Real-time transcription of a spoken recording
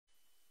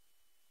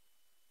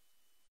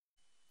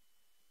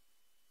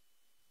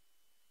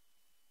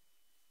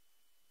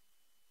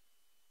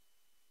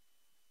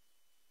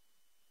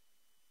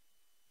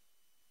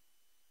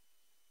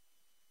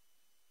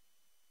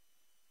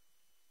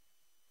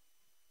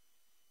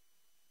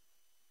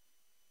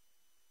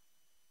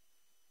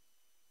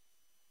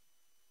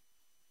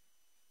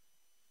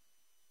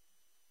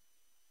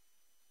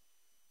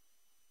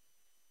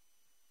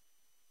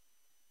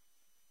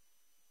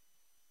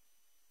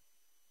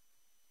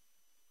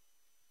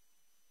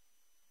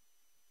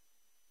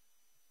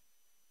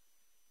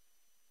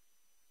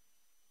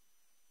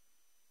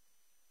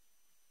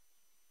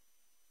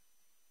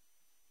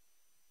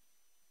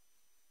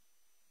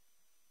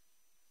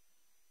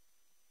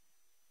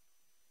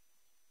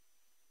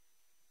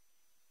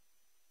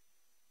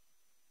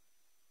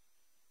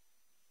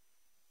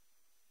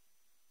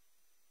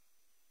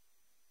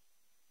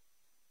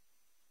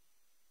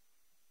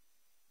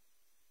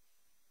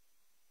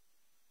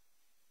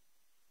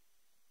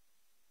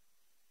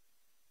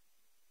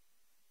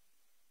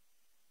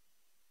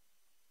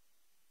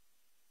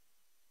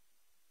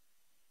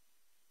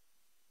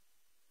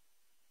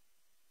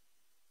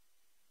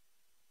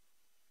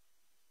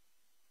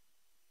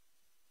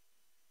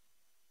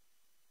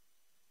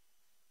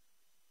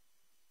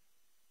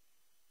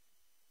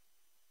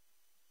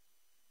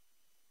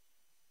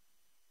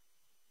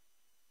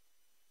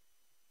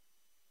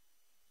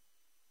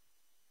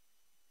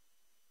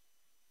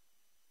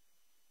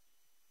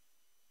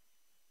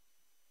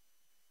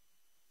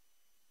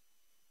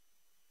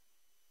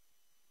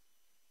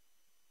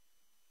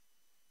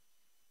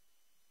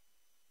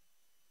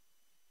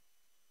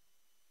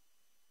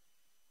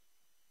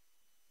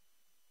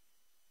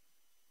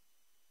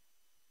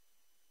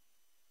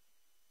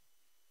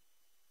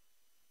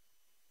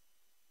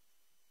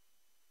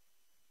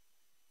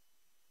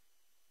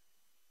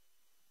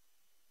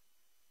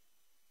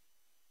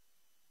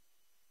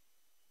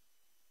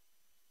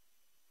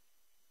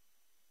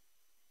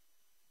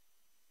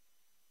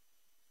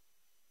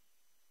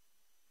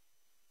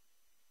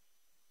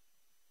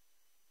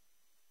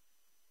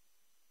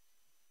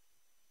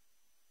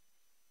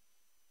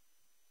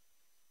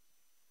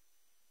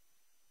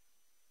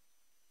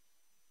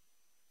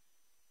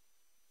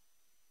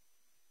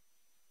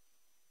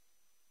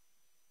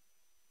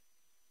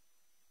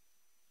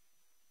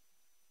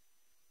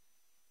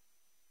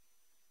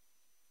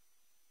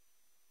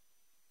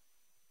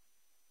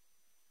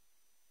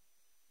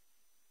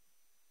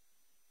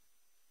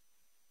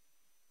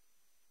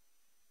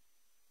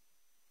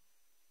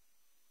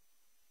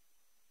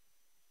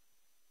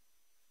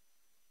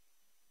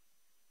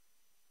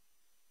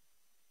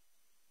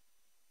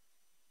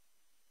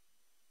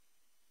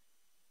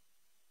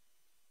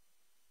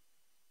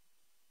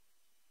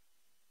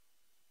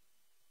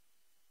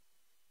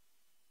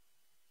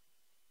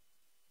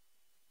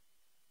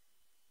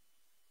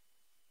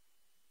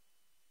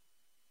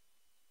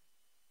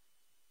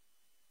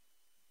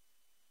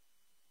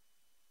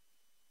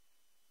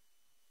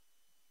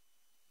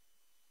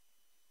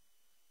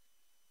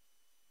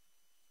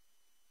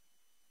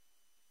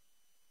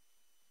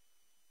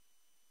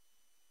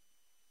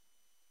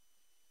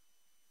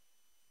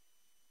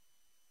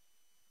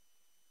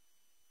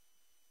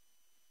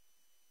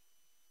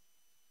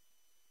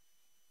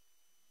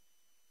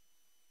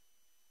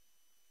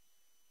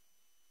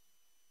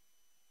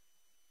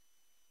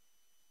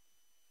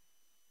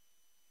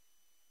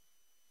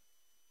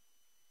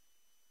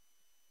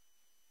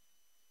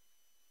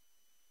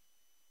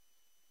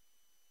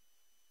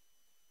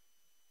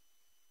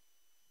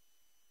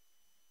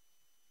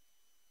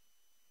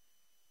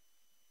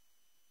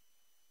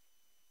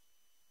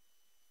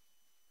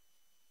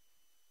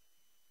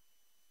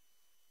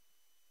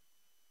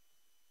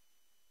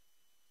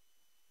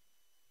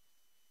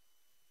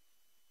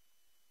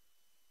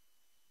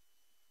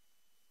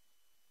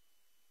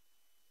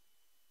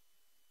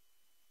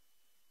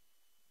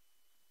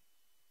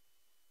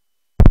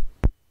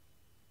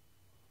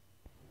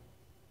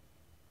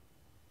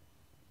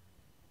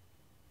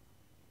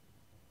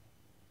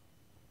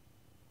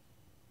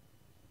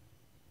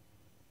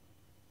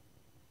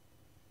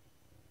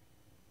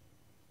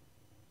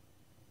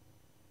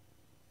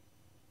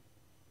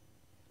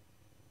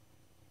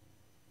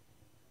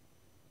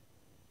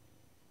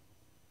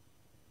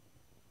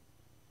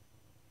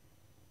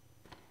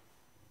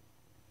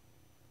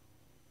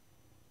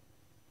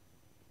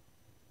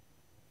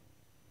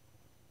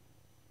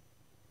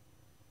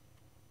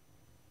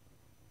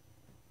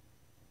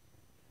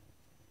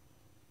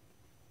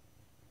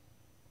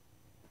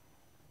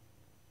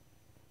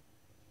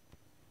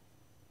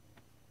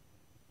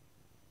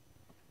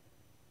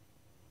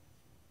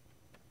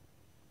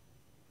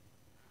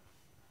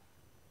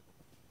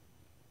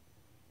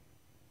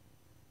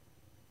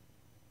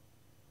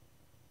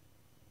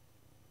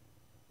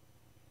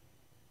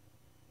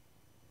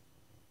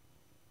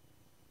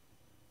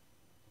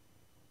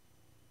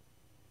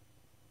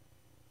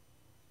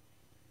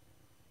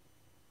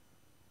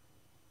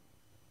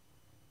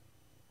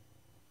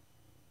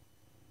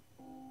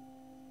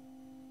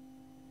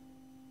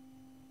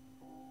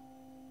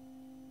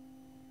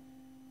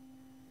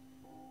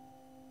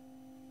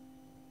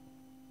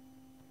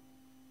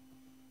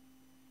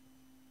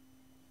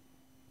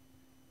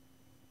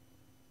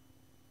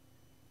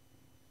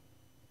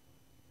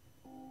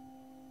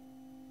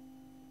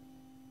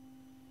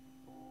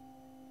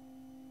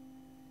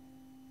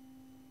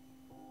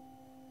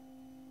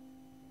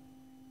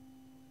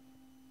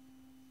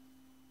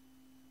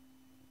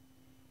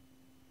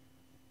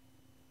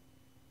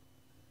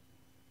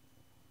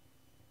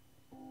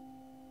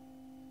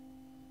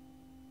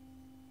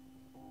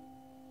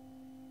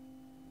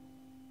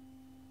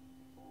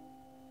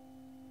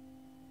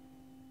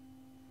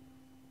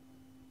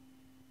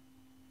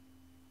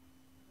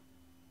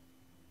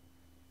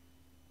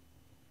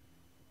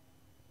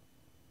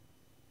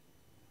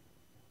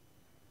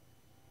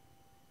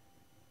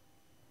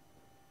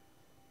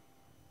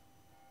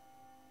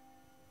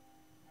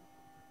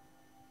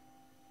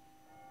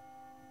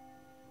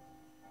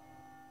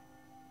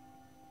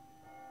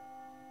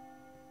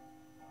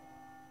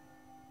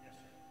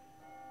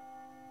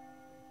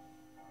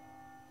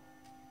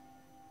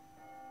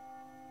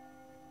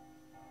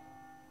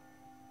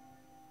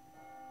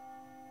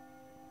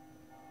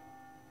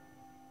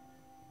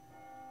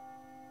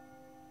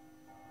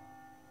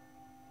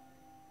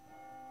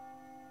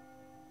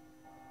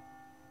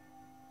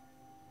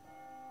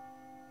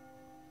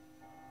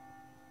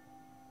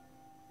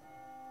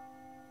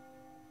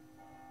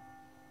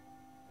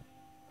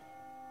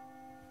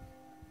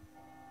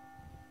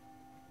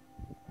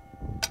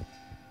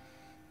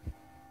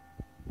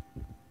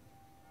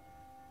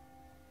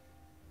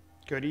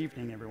Good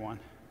evening, everyone.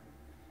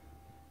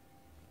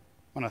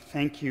 I want to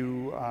thank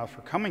you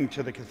for coming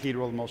to the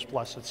Cathedral of the Most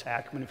Blessed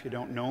Sacrament. If you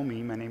don't know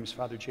me, my name is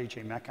Father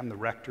J.J. Meck. I'm the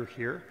rector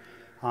here.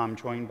 I'm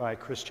joined by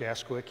Chris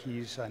Jaskowicz.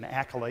 He's an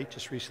acolyte,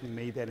 just recently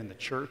made that in the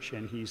church,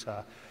 and he's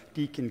a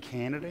deacon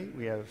candidate.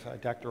 We have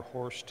Dr.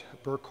 Horst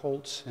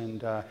Burkholz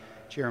and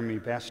Jeremy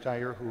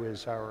Basteyer, who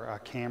is our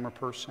camera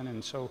person.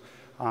 And so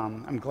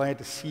I'm glad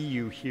to see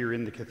you here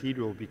in the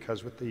cathedral,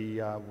 because with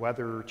the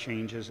weather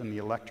changes and the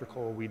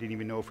electrical, we didn't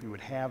even know if we would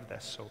have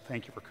this. So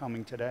thank you for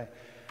coming today.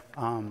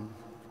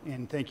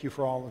 And thank you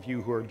for all of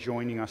you who are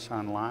joining us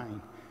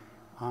online.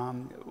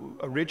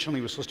 Originally,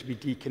 it was supposed to be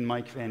Deacon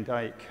Mike Van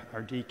Dyke,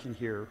 our deacon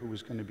here, who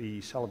was going to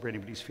be celebrating,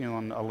 but he's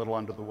feeling a little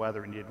under the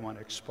weather and he didn't want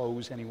to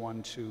expose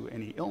anyone to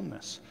any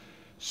illness.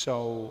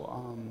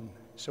 So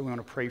we want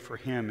to pray for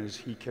him as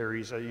he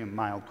carries a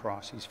mild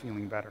cross. He's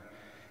feeling better.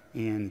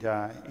 And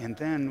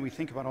then we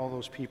think about all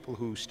those people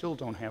who still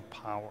don't have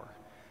power.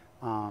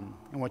 And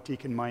what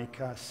Deacon Mike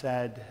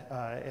said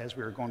as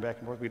we were going back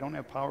and forth, we don't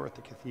have power at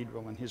the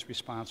cathedral, and his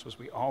response was,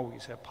 we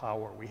always have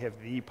power. We have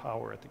the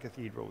power at the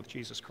cathedral with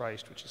Jesus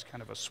Christ, which is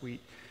kind of a sweet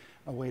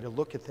way to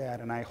look at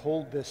that. And I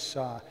hold this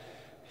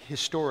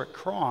historic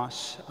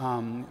cross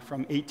from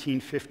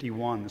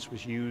 1851. This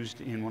was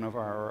used in one of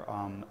our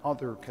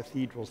other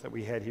cathedrals that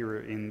we had here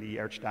in the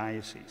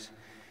Archdiocese.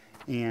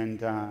 And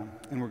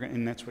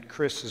that's what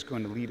Chris is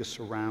going to lead us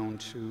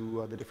around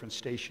to the different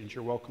stations.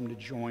 You're welcome to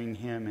join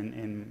him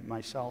and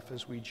myself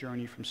as we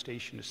journey from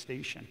station to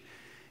station.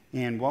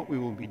 And what we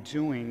will be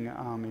doing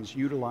is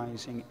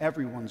utilizing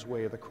everyone's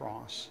way of the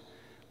cross,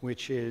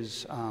 which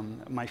is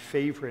my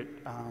favorite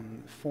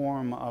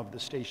form of the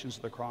Stations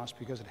of the Cross,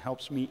 because it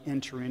helps me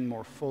enter in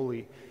more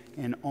fully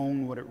and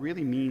own what it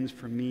really means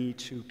for me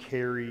to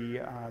carry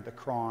the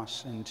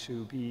cross and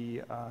to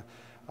be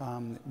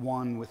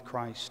one with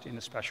Christ in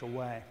a special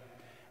way.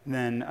 And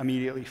then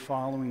immediately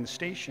following the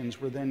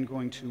stations, we're then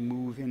going to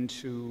move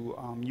into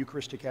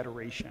Eucharistic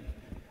adoration.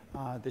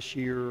 This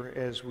year,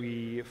 as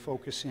we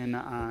focus in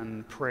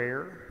on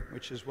prayer,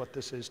 which is what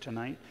this is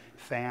tonight,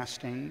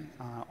 fasting,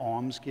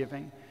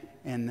 almsgiving,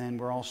 and then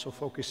we're also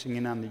focusing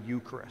in on the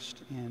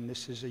Eucharist. And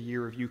this is a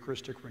year of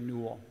Eucharistic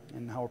renewal,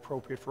 and how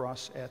appropriate for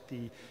us at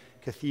the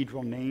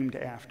cathedral named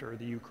after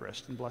the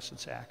Eucharist and Blessed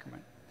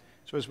Sacrament.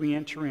 So as we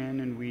enter in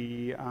and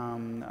we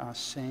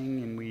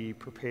sing and we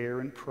prepare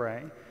and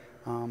pray,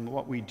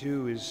 what we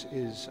do is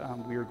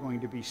we are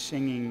going to be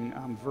singing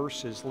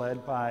verses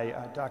led by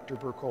Dr.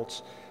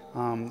 Burkholz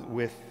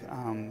with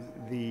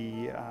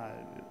the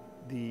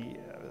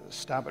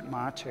Stabat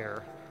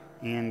Mater,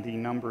 and the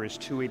number is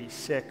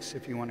 286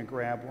 if you want to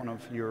grab one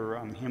of your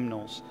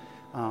hymnals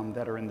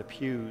that are in the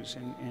pews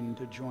and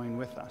to join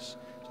with us.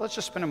 So let's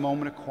just spend a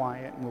moment of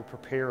quiet, and we'll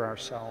prepare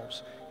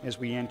ourselves as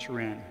we enter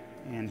in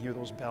and hear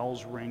those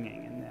bells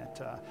ringing, and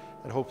that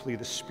hopefully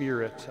the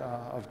Spirit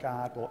of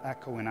God will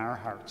echo in our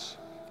hearts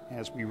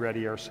as we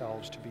ready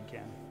ourselves to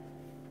begin.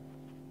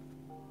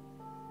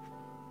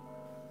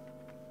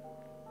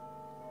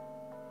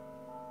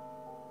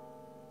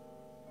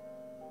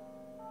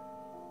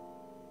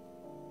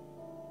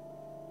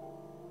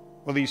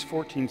 Well, these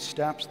 14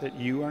 steps that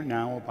you are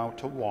now about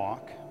to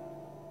walk,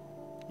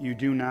 you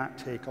do not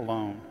take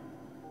alone.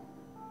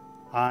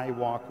 I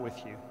walk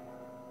with you.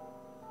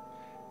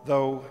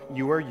 Though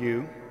you are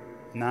you,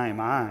 and I am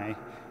I,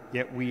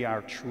 yet we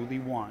are truly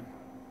one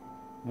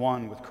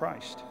with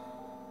Christ.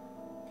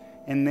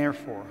 And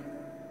therefore,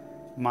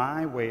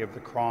 my way of the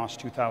cross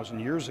 2,000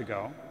 years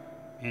ago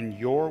and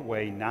your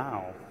way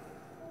now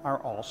are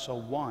also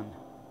one.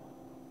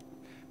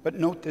 But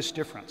note this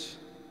difference.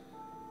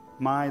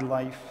 My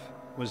life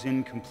was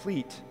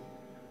incomplete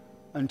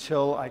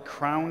until I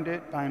crowned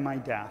it by my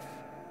death.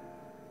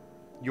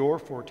 Your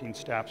 14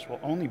 steps will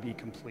only be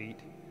complete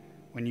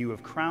when you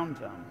have crowned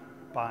them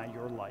by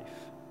your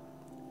life.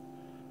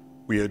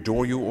 We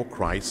adore you, O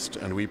Christ,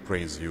 and we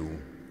praise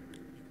you,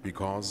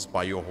 because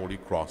by your holy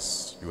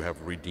cross you have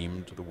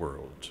redeemed the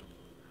world.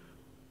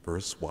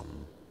 Verse 1.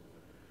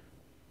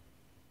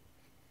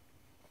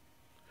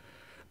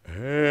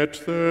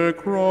 At the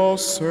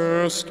cross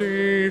her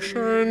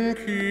station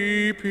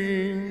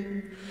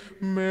keeping,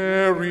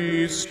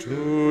 Mary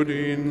stood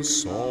in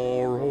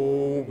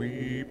sorrow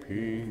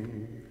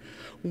weeping,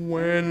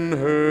 when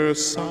her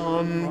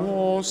Son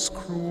was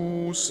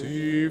crucified.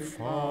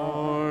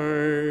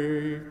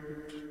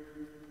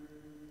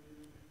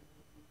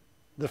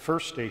 The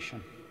first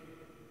station,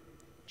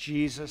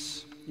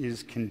 Jesus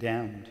is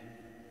condemned.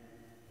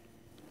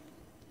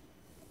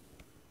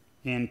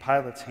 In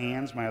Pilate's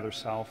hands, my other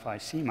self, I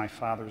see my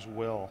Father's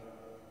will.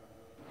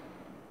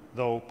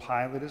 Though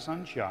Pilate is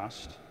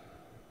unjust,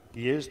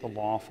 he is the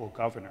lawful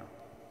governor,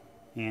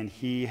 and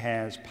he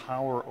has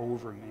power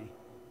over me.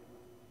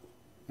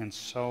 And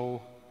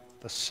so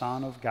the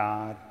Son of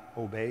God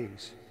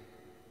obeys.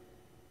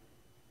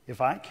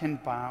 If I can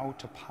bow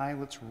to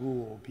Pilate's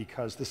rule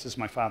because this is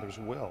my Father's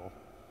will,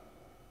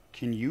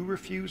 can you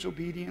refuse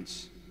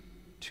obedience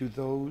to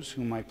those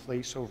whom I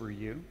place over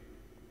you?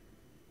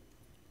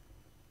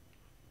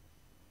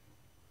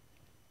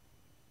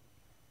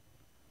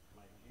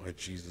 My By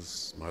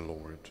Jesus, my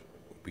Lord,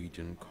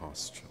 obedience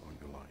cost on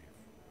your life.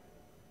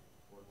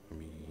 For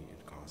me,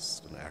 it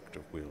costs an act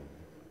of will,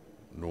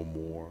 no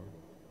more,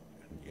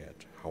 and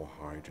yet how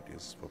hard it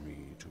is for me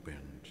to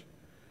bend.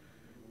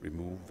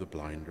 Remove the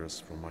blinders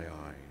from my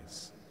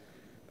eyes,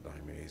 that I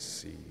may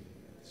see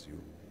as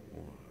you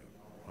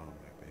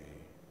obey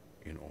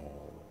in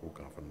all who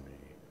govern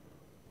me.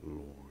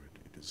 Lord,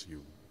 it is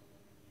you.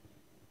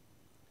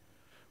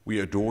 We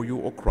adore you,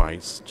 O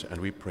Christ,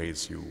 and we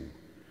praise you,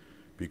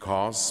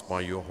 because by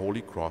your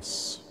holy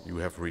cross you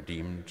have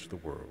redeemed the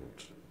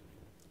world.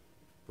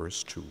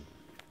 Verse 2.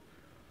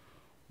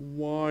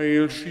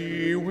 While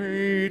she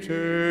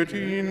waited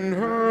in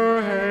her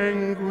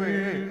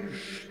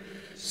anguish,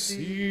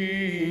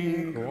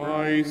 seeing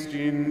Christ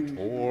in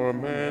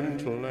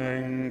torment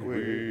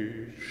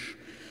languish,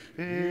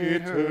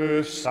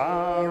 bitter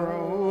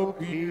sorrow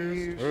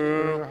pierced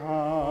her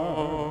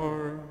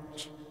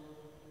heart.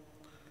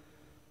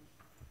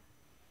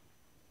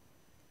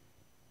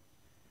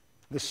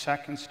 The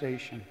second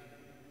station,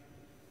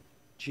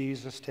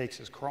 Jesus takes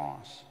his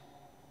cross.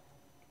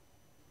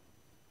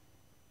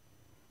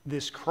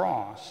 This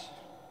cross,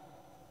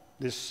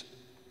 this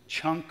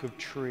chunk of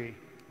tree,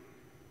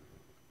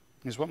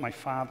 is what my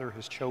Father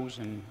has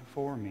chosen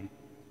for me.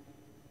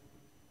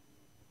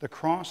 The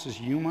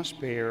crosses you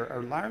must bear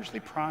are largely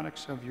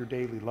products of your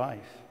daily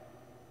life,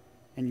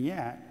 and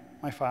yet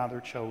my Father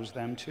chose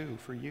them too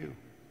for you.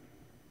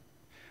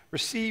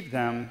 Receive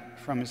them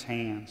from his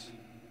hands.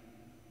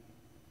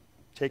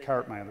 Take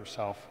heart, my other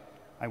self.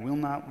 I will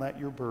not let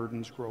your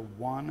burdens grow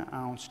 1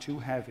 ounce too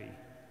heavy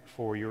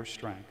for your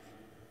strength.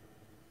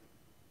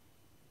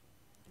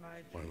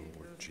 My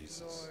Lord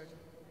Jesus,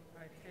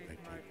 I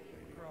take my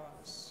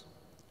cross.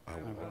 I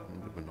will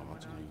welcome the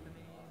monotony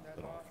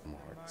that often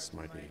marks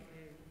my day.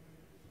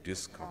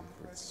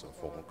 Discomforts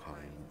of all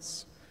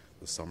kinds,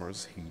 the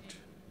summer's heat,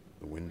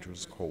 the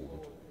winter's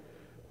cold,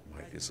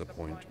 my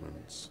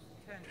disappointments,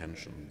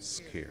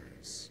 tensions,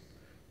 cares,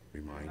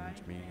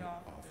 remind me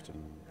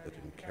often that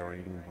in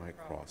carrying my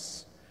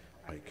cross,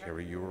 I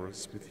carry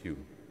yours with you,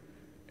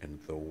 and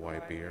though I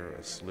bear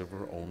a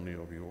sliver only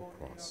of your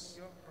cross,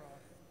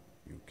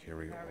 you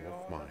carry all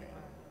of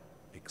mine,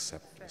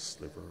 except a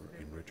sliver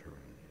in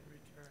return.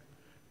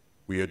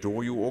 We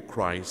adore you, O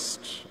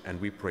Christ, and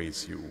we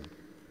praise you,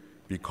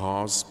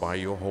 because by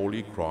your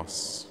holy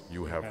cross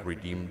you have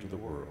redeemed the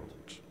world.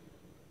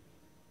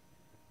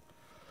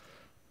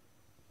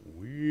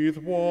 With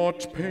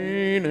what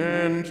pain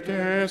and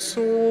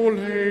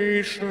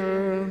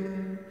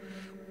desolation,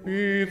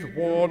 with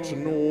what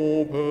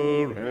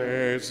noble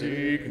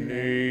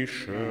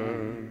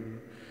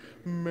resignation,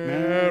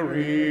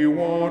 Mary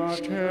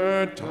watched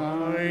her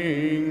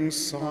dying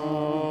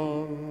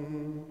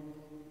Son.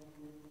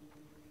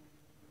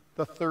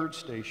 The third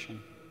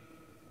station,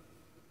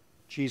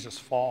 Jesus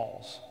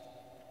falls.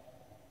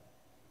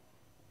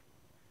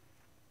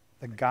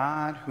 The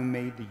God who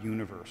made the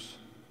universe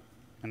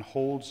and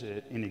holds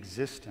it in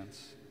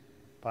existence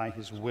by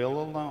his will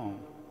alone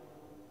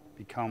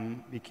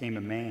became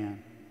a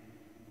man,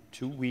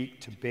 too weak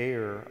to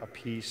bear a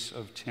piece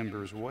of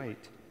timber's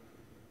weight.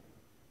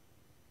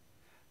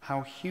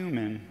 How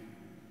human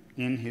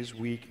in his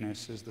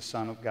weakness is the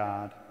Son of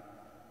God.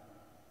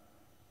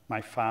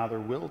 My Father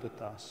willed it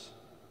thus.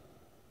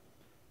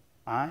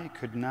 I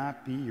could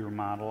not be your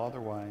model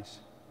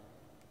otherwise.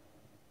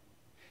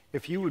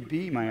 If you would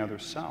be my other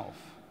self,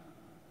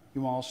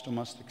 you also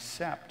must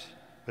accept,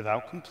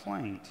 without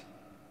complaint,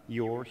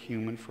 your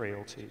human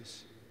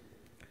frailties.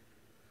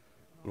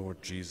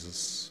 Lord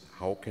Jesus,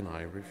 how can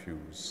I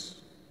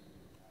refuse?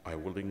 I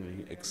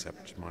willingly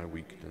accept my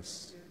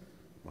weakness,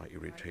 my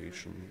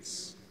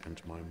irritations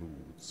and my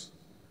moods,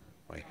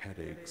 my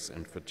headaches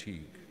and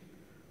fatigue,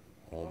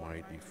 all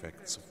my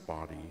defects of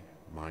body,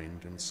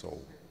 mind, and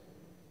soul.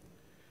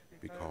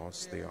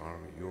 Because they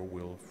are your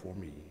will for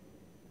me,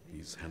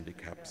 these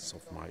handicaps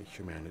of my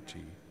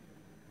humanity,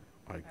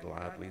 I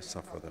gladly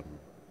suffer them.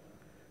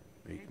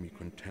 Make me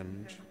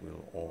content with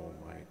all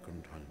my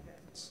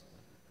contentments.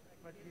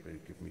 Will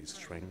give me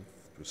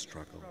strength to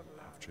struggle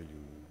after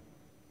you.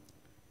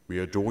 We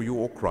adore you,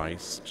 O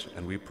Christ,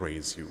 and we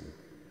praise you,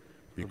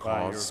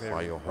 because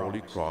by your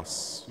holy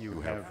cross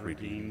you have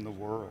redeemed the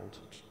world.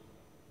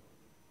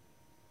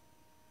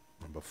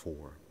 Number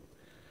 4.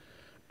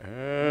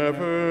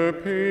 Ever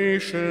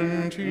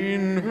patient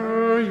in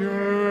her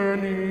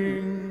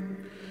yearning,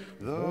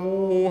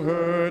 though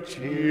her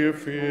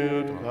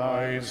tear-filled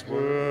eyes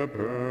were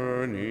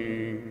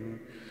burning,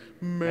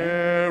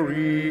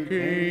 Mary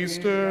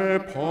gazed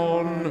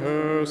upon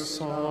her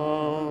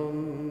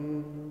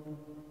Son.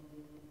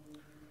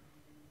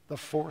 The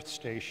fourth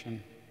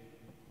station,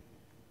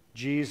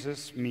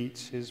 Jesus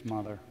meets his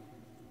mother.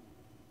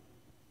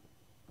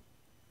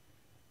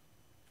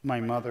 My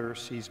mother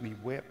sees me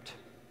whipped.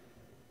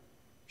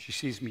 She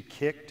sees me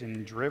kicked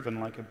and driven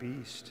like a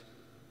beast.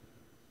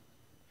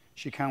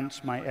 She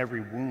counts my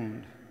every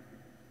wound.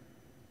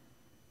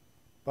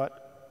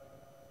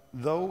 But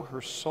though her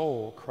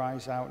soul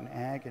cries out in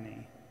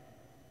agony,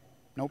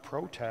 no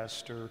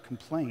protest or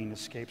complaint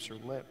escapes her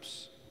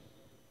lips.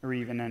 or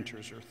even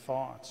enters her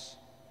thoughts.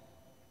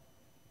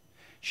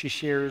 She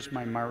shares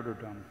my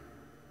martyrdom,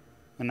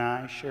 and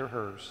I share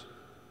hers.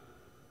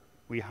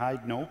 We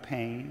hide no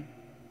pain,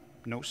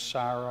 no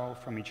sorrow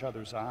from each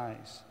other's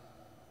eyes.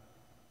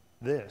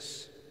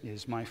 This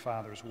is my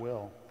Father's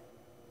will.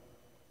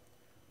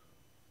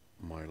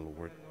 My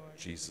Lord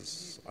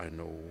Jesus, I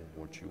know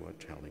what you are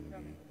telling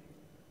me.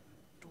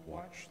 To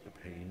watch the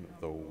pain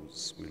of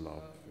those we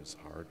love is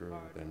harder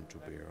than to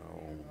bear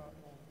our own.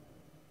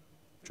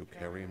 To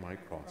carry my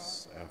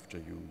cross after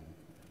you,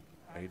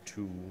 I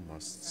too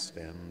must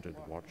stand and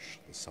watch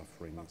the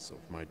sufferings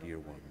of my dear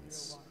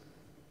ones,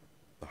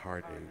 the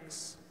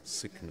heartaches,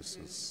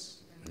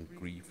 sicknesses, and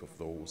grief of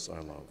those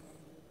I love.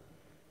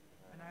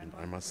 And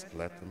I must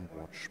let them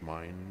watch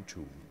mine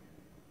too.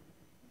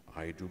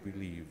 I do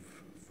believe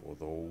for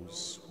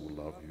those who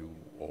love you,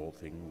 all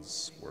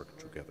things work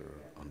together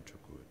unto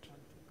good.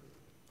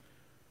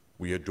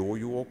 We adore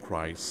you, O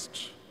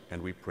Christ,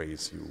 and we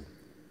praise you,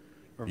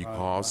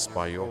 because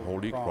by your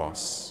holy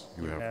cross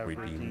you have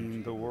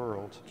redeemed the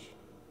world.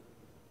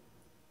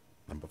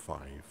 Number 5.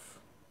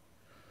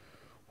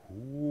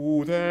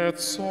 Who that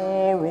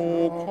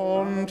sorrow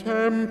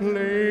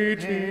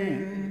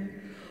contemplating,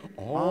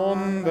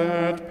 on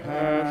that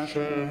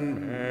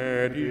passion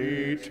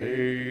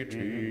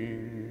meditating,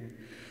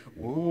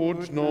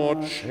 would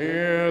not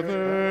share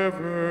the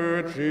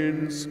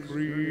Virgin's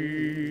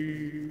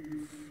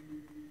grief.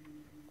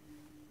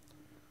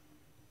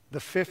 The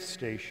 5th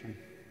station,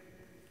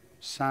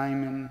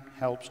 Simon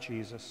helps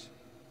Jesus.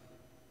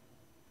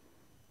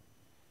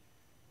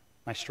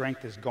 My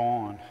strength is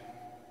gone.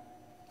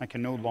 I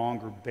can no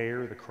longer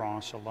bear the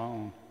cross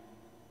alone.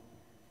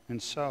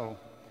 And so,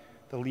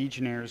 the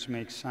legionnaires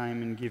make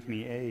Simon give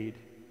me aid.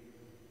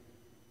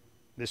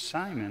 This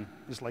Simon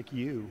is like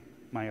you,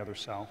 my other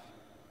self.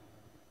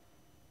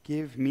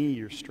 Give me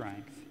your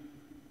strength.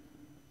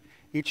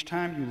 Each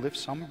time you lift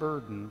some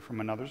burden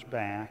from another's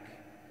back,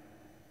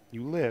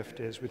 you lift,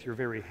 as with your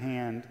very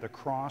hand, the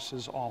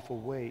cross's awful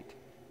weight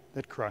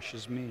that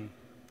crushes me.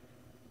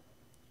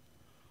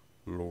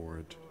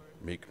 Lord,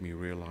 make me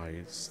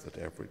realize that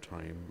every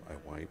time I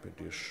wipe a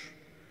dish,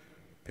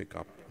 pick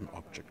up an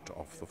object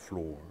off the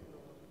floor,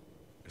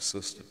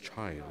 assist a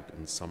child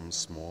in some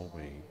small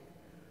way,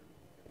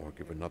 or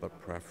give another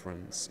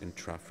preference in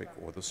traffic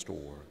or the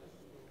store,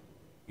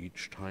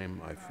 each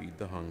time I feed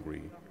the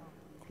hungry,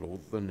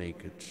 clothe the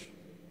naked,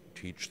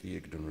 teach the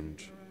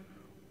ignorant,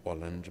 or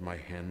lend my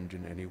hand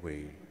in any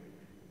way,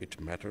 it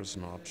matters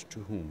not to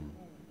whom.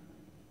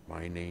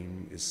 My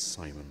name is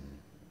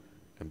Simon,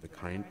 and the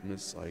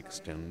kindness I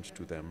extend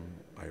to them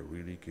I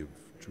really give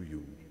to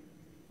you.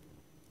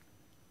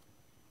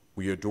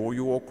 We adore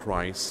you, O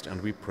Christ,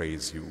 and we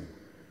praise you,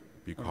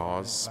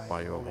 because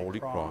by your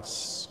holy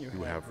cross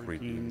you have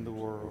redeemed the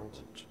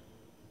world.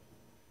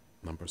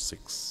 Number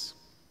 6.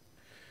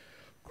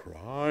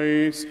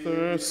 Christ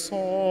the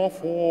saw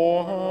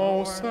for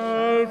our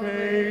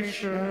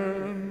salvation,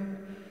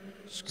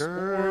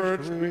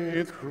 scourged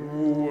with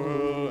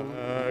cruel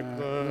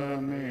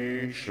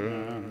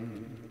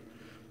acclamation,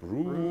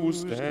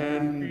 bruised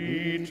and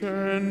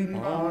beaten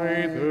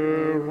by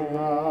the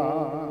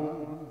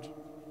rod.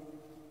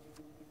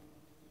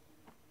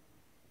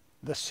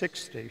 The 6th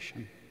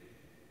station,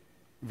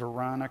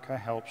 Veronica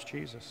helps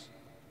Jesus.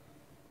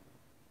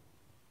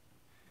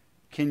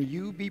 Can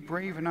you be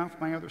brave enough,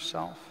 my other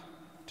self,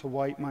 to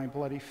wipe my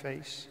bloody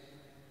face?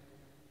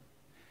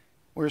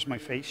 Where's my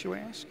face, you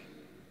ask?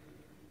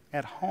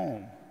 At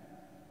home,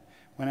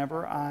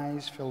 whenever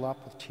eyes fill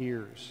up with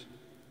tears.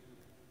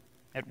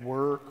 At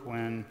work,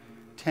 when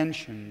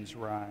tensions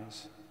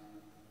rise.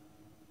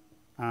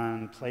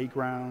 On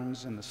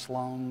playgrounds, in the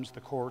slums,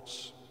 the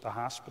courts, the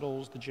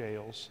hospitals, the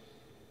jails.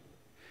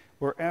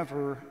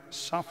 Wherever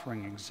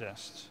suffering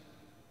exists,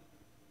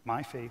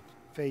 my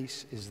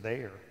face is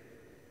there.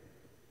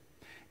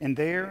 And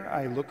there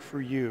I look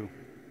for you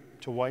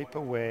to wipe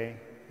away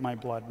my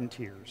blood and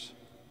tears.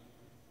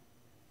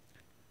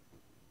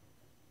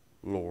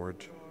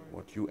 Lord,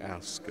 what you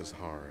ask is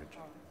hard.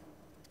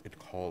 It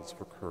calls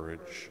for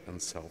courage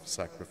and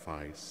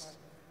self-sacrifice,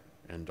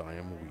 and I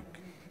am weak.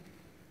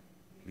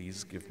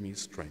 Please give me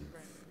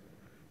strength.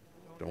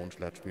 Don't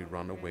let me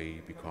run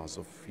away because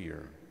of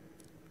fear.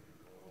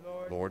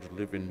 Lord,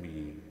 live in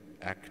me,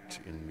 act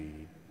in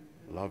me,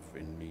 love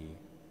in me,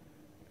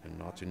 and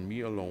not in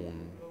me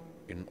alone,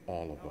 in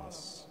all of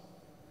us,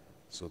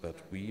 so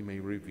that we may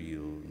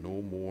reveal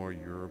no more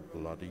your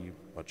bloody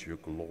but your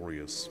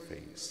glorious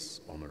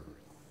face on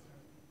earth.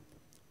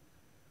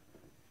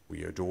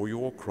 We adore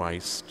you, O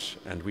Christ,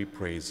 and we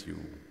praise you,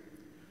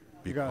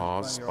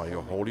 because by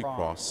your holy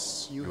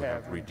cross you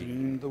have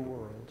redeemed the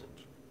world.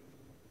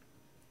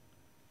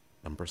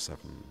 Number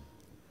 7.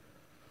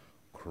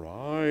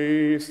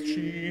 Christ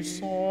she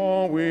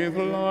saw with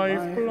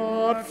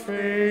lifeblood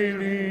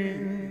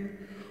failing,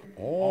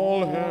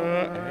 all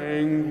her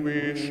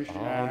anguish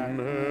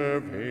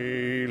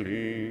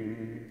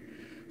unavailing,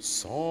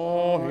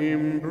 saw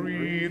him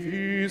breathe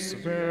his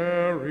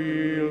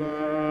very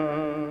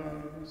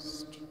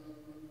last.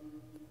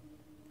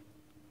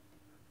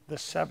 The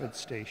seventh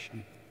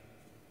station,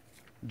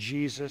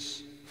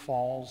 Jesus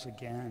falls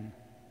again.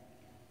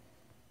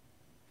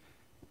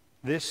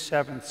 This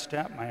seventh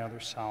step, my other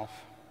self,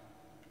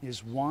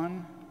 is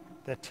one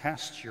that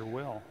tests your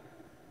will.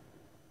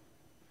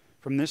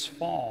 From this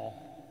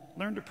fall,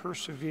 learn to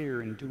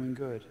persevere in doing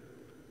good.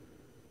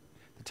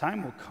 The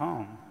time will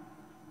come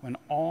when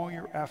all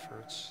your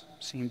efforts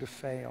seem to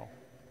fail,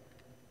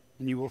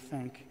 and you will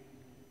think,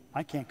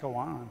 I can't go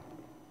on.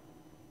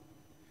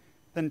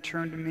 Then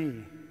turn to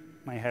me,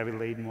 my heavy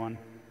laden one,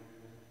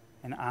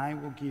 and I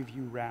will give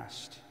you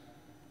rest.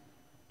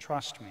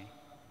 Trust me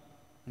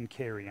and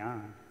carry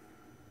on.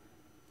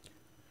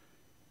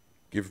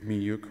 Give me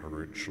your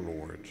courage,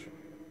 Lord,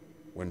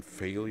 when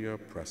failure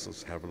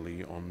presses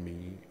heavily on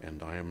me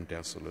and I am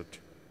desolate.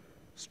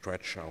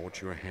 Stretch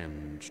out your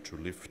hand to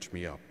lift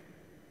me up.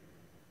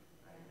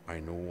 I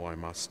know I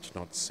must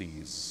not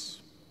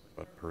cease,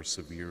 but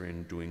persevere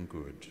in doing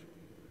good.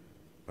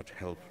 But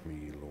help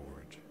me,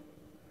 Lord.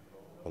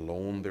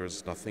 Alone there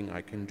is nothing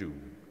I can do.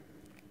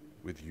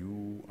 With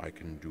you I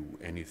can do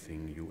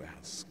anything you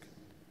ask.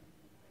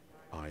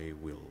 I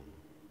will.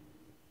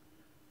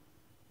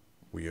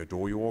 We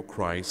adore you, O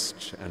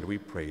Christ, and we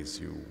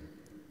praise you,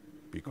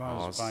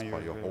 because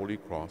by your holy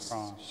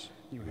cross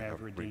you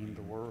have redeemed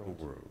the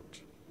world.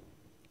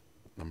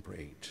 Number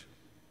 8.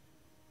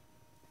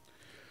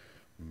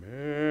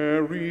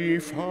 Mary,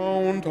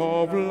 fount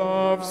of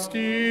love's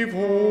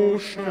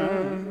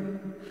devotion,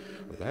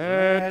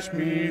 let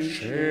me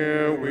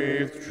share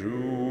with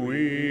true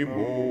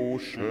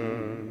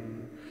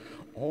emotion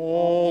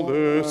all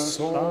the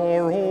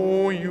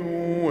sorrow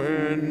you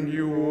endured.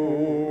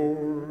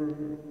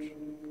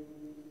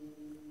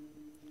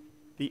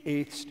 The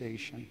eighth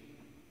station,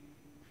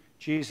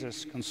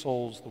 Jesus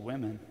consoles the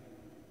women.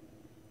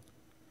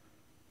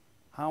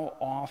 How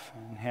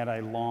often had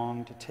I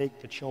longed to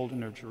take the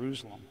children of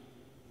Jerusalem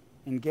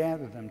and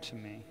gather them to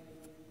me,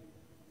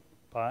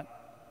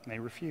 but they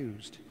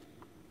refused.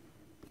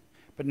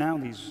 But now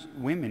these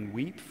women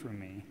weep for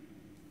me,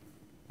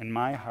 and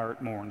my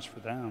heart mourns for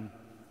them,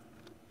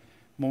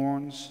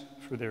 mourns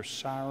for their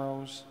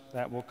sorrows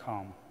that will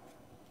come.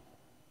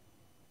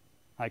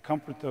 I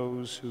comfort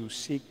those who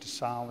seek to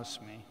solace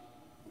me.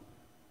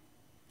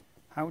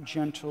 How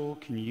gentle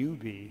can you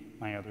be,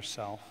 my other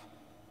self?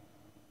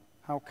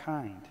 How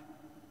kind.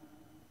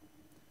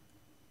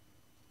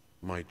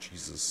 My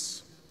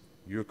Jesus,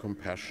 your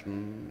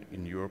compassion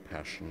in your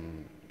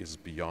passion is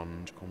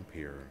beyond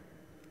compare.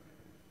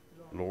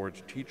 Lord,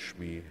 teach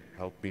me,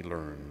 help me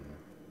learn.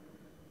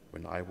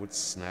 When I would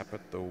snap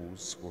at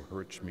those who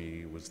hurt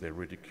me with their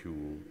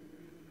ridicule,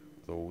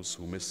 those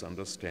who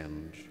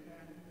misunderstand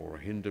or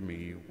hinder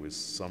me with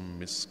some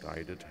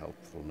misguided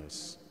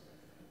helpfulness,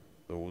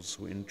 those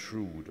who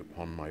intrude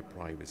upon my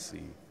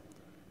privacy,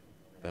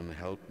 then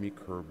help me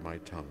curb my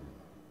tongue.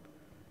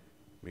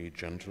 May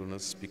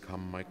gentleness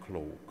become my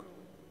cloak.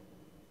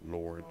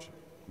 Lord,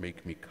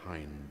 make me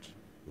kind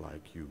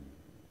like you.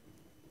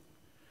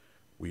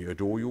 We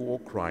adore you, O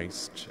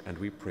Christ, and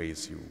we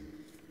praise you,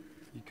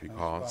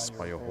 because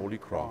by your holy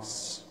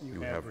cross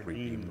you have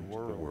redeemed the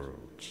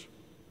world.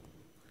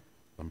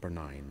 Number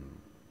 9.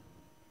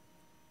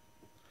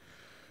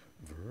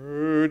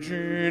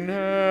 Virgin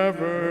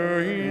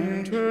ever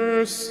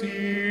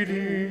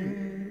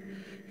interceding,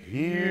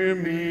 hear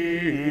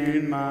me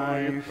in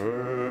my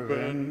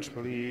fervent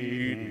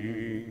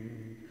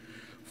pleading.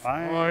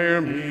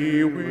 Fire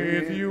me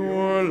with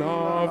your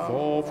love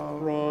of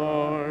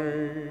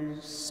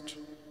Christ.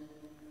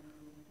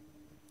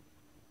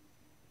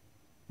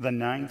 The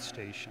ninth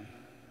station,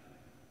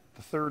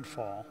 the third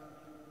fall.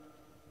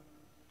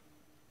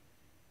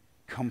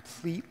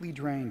 Completely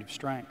drained of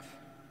strength,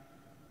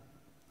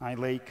 I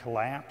lay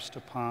collapsed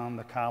upon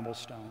the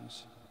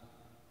cobblestones.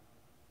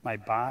 My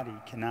body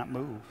cannot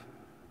move.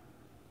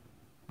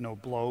 No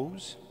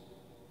blows,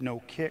 no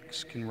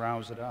kicks can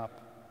rouse it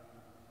up.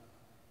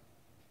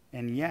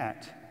 And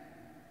yet,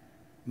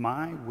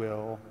 my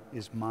will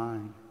is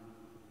mine.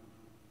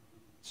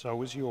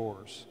 So is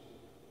yours.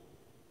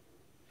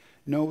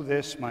 Know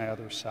this, my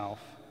other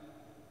self.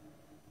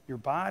 Your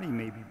body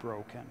may be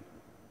broken,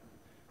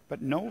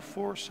 but no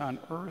force on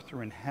earth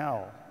or in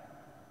hell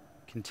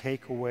can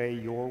take away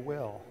your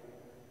will.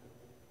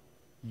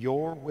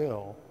 Your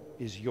will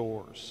is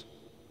yours.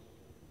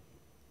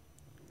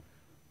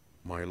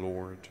 My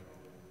Lord,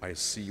 I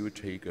see you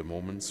take a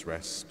moment's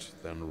rest,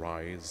 then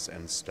rise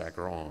and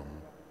stagger on.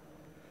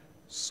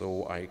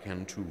 So I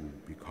can too,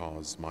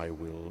 because my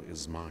will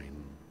is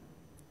mine.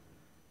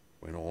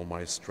 When all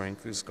my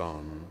strength is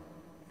gone,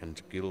 and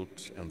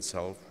guilt and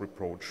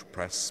self-reproach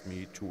press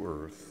me to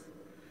earth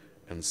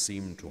and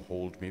seem to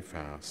hold me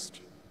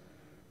fast,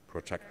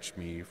 protect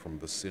me from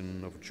the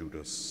sin of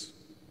Judas.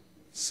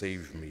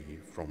 Save me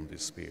from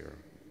despair.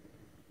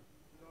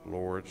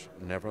 Lord,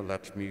 never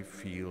let me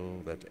feel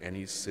that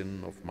any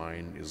sin of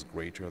mine is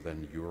greater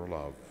than your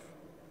love.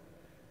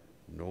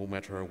 No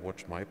matter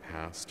what my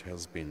past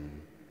has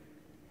been,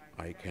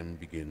 I can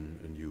begin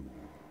anew.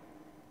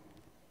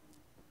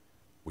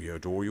 We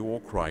adore you, O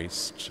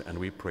Christ, and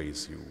we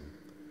praise you,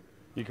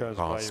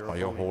 because by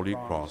your holy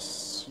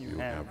cross you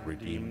have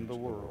redeemed the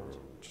world.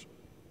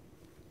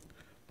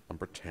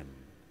 Number 10.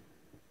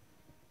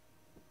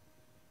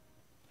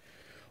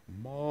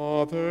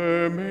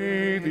 Mother,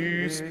 may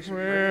this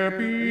prayer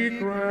be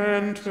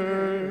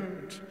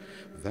granted,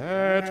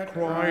 that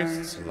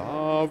Christ's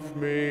love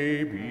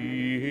may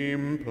be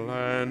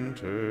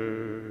implanted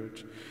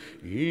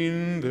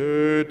in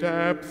the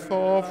depth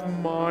of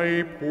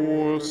my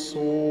poor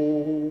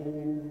soul.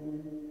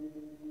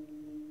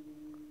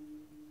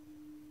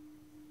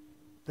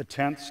 The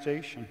 10th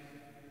station,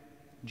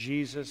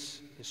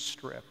 Jesus is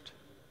stripped.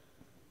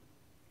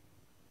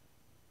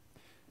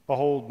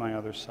 Behold my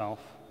other self,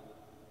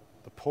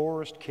 the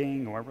poorest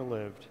king who ever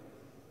lived.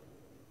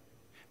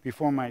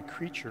 Before my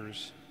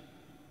creatures,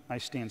 I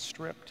stand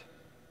stripped.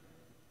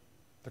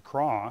 The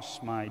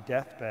cross, my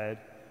deathbed,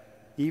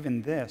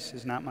 even this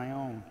is not my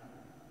own.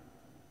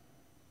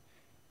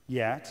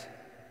 Yet,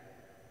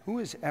 who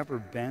has ever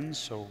been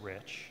so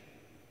rich?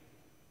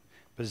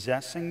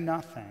 Possessing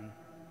nothing,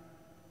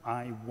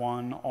 I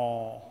won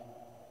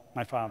all,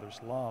 my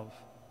Father's love.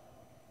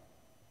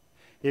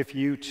 If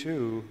you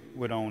too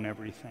would own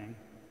everything,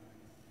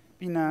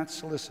 be not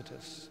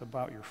solicitous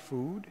about your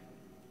food,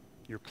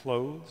 your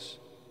clothes,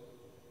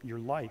 your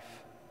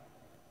life.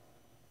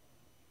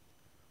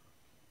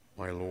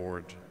 My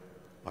Lord,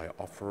 I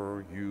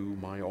offer you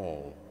my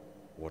all,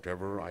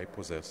 whatever I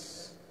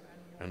possess,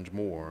 and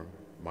more,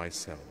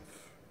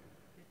 myself.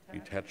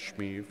 Detach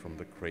me from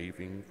the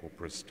craving for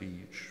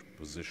prestige,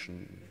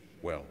 position,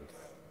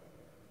 wealth.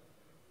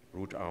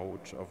 Root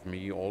out of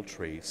me all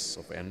trace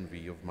of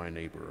envy of my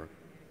neighbor,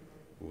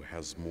 who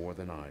has more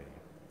than I.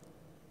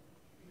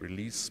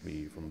 Release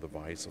me from the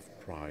vice of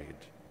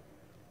pride,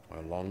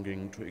 while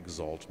longing to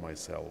exalt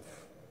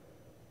myself,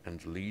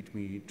 and lead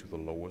me to the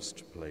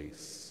lowest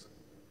place.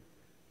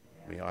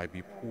 May I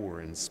be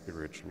poor in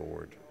spirit,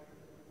 Lord,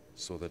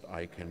 so that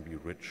I can be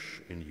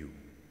rich in you.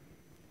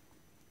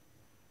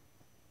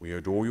 We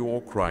adore you,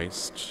 O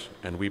Christ,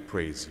 and we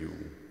praise you,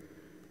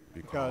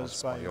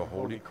 because by your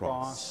holy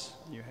cross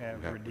you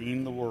have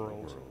redeemed the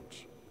world.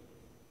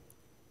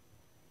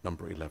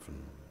 Number 11.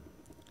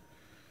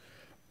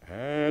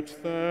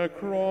 At the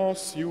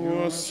cross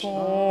your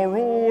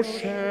sorrow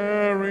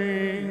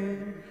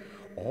sharing,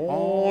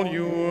 all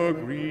your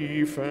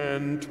grief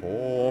and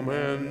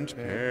torment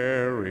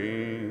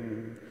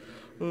bearing,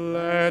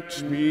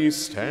 let me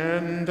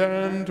stand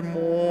and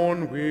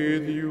mourn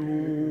with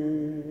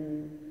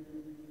you.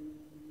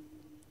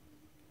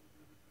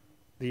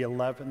 The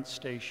 11th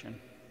station,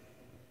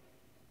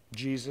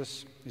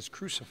 Jesus is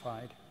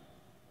crucified.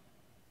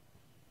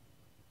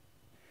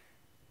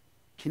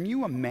 Can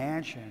you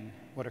imagine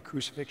what a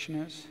crucifixion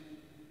is?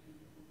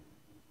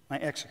 My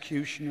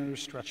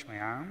executioners stretch my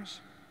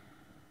arms.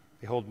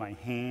 They hold my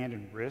hand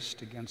and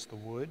wrist against the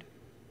wood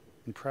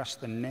and press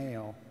the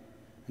nail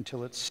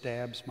until it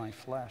stabs my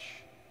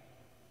flesh.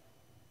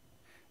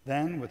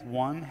 Then, with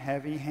one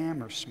heavy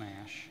hammer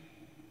smash,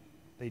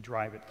 they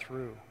drive it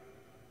through.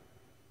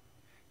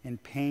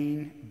 And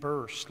pain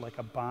bursts like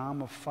a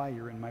bomb of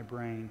fire in my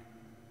brain.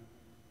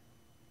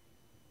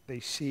 They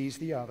seize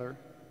the other,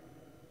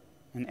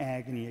 and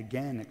agony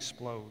again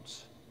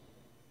explodes.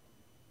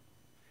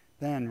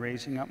 Then,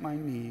 raising up my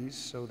knees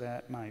so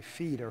that my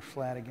feet are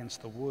flat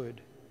against the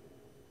wood,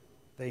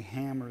 they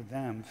hammer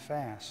them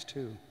fast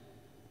too.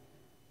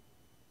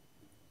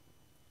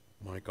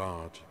 My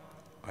God,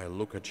 I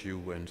look at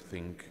you and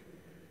think,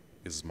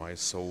 is my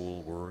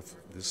soul worth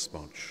this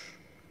much?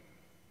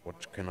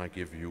 What can I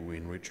give you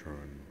in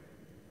return?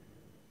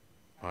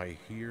 I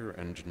here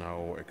and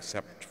now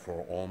accept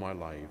for all my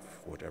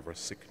life whatever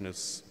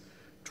sickness,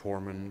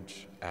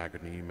 torment,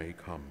 agony may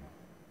come.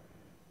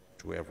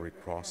 To every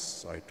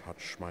cross I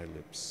touch my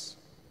lips.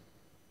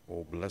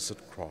 O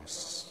blessed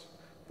cross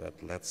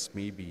that lets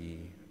me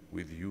be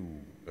with you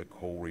a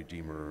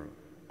co-redeemer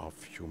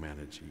of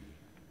humanity.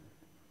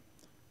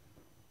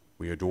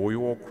 We adore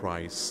you, O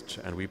Christ,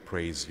 and we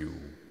praise you,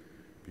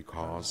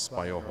 because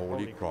by your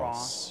holy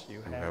cross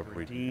you have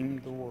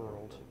redeemed the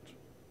world.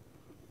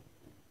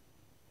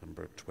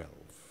 Number 12.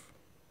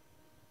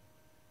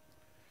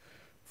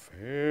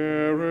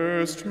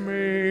 Fairest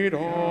maid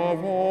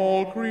of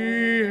all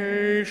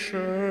creation,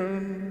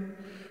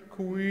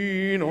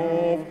 Queen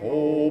of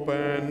hope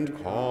and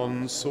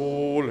consolation,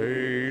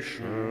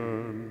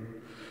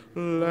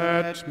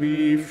 let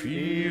me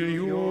feel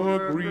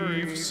your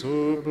grief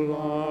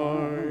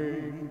sublime.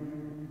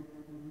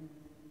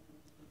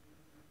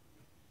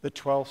 The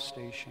 12th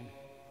station,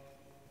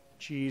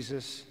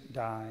 Jesus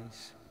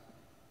dies.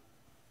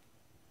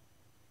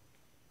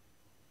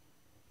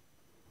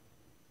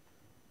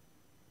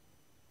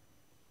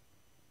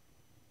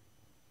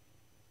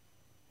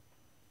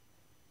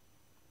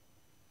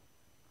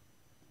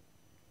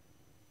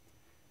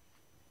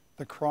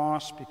 The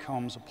cross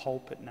becomes a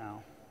pulpit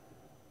now.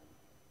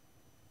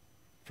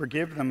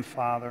 Forgive them,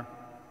 Father.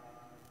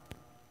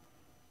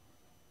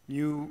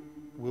 You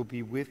will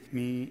be with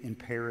me in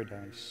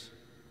paradise.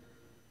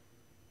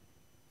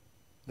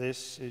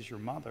 This is your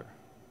mother.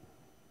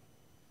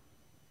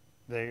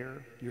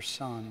 There, your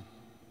son.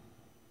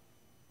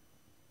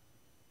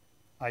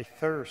 I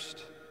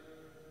thirst.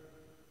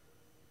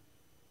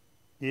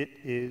 It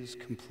is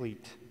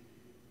complete.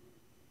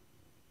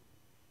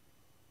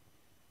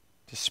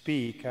 To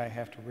speak, I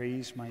have to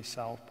raise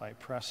myself by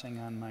pressing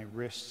on my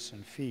wrists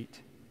and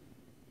feet.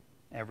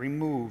 Every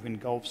move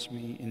engulfs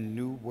me in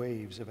new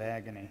waves of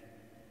agony.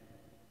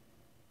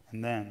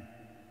 And then,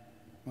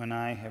 when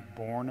I have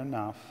borne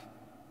enough,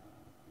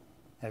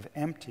 have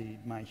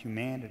emptied my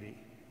humanity,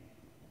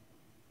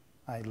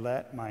 I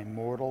let my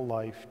mortal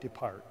life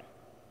depart.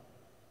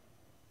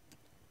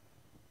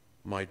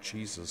 My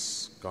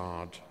Jesus,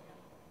 God,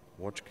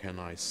 what can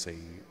I say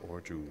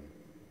or do?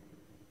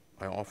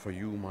 I offer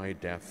you my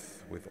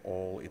death with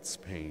all its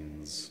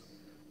pains,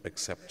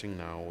 accepting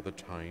now the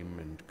time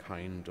and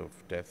kind of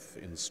death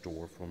in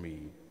store for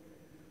me.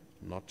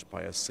 Not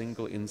by a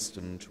single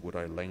instant would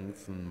I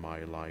lengthen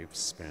my life's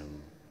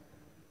span.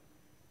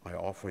 I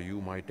offer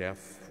you my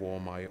death for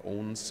my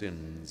own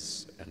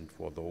sins and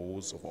for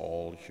those of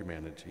all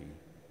humanity.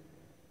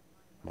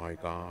 My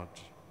God,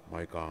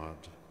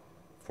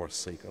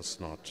 forsake us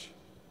not.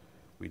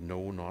 We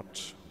know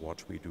not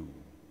what we do.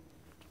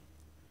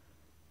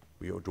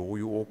 We adore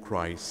you, O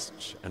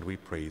Christ, and we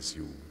praise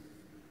you,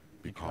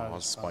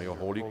 because by your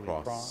holy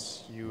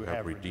cross you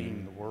have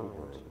redeemed the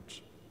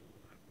world.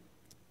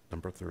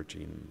 Number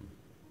 13.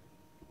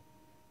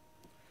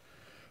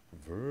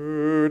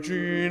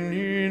 Virgin,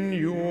 in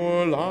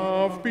your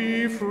love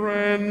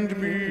befriend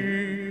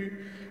me,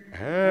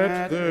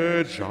 at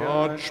the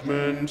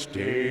judgment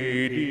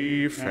day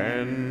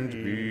defend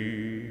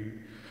me.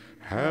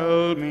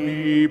 Help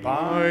me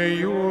by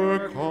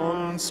your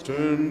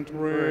constant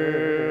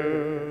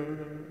prayer.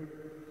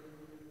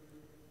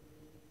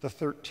 The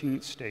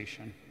 13th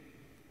station.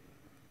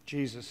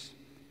 Jesus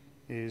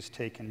is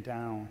taken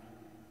down.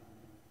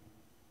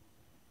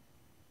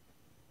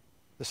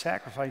 The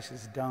sacrifice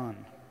is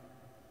done.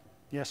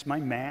 Yes, my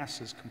Mass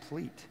is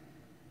complete,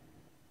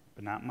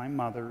 but not my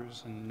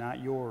mother's and not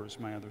yours,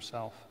 my other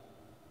self.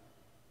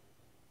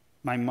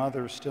 My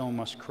mother still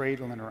must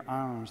cradle in her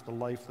arms the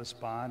lifeless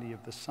body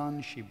of the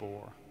son she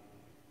bore.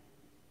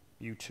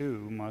 You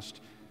too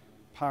must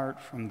part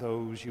from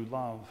those you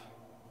love,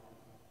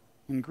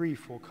 and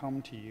grief will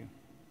come to you.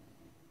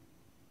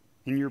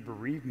 In your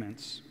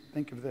bereavements,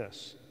 think of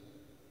this.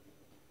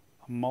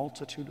 A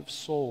multitude of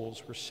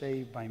souls were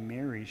saved by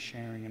Mary's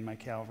sharing in my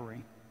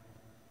Calvary.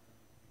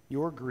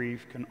 Your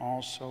grief can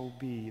also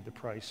be the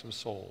price of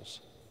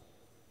souls.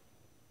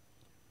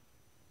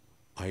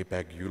 I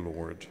beg you,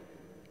 Lord,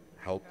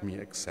 help me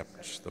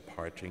accept the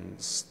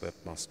partings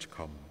that must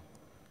come,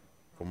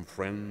 from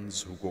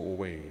friends who go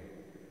away,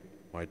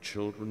 my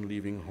children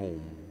leaving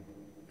home,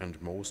 and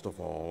most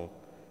of all,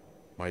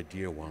 my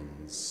dear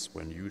ones,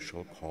 when you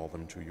shall call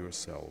them to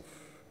yourself.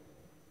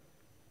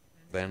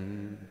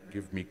 Then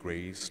give me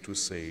grace to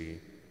say,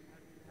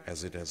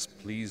 as it has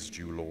pleased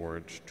you,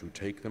 Lord, to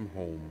take them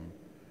home,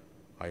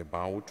 I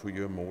bow to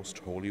your most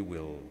holy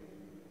will,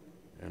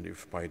 and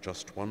if by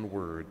just one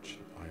word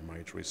I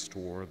might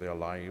restore their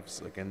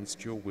lives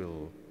against your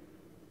will,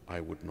 I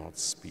would not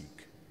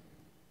speak.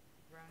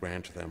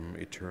 Grant them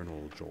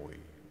eternal joy.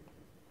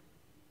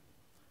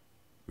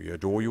 We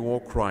adore you, O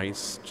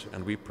Christ,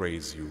 and we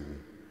praise you,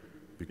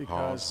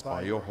 because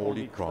by your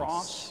holy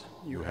cross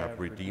you have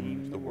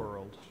redeemed the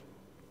world.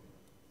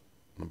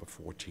 Number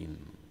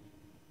 14.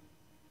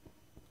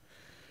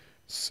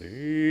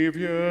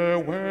 Savior,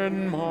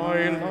 when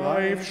my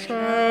life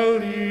shall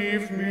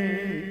leave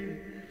me,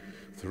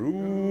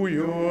 through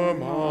your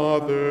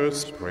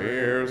mother's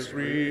prayers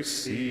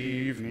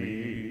receive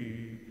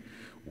me,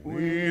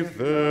 with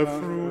the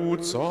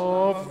fruits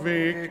of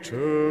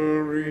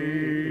victory.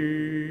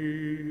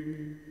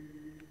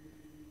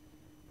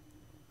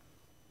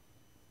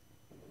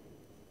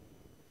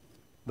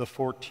 The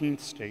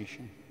 14th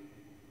station.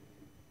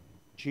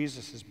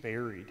 Jesus is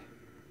buried.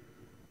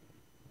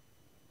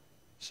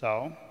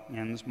 So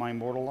ends my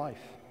mortal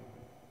life.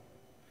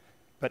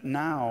 But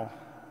now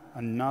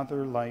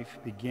another life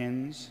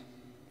begins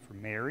for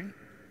Mary,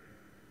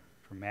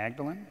 for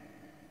Magdalene,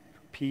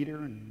 for Peter,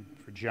 and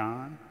for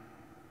John,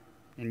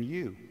 and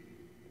you.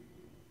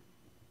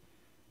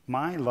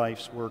 My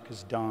life's work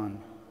is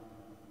done.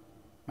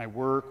 My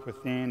work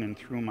within and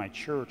through my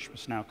church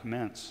must now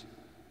commence.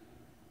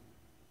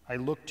 I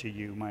look to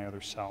you, my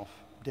other self,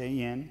 day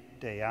in,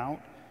 day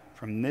out,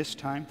 from this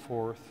time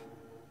forth.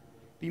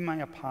 Be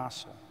my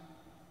apostle,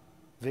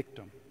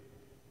 victim,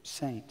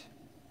 saint.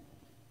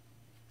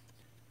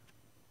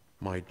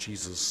 My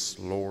Jesus,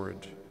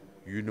 Lord,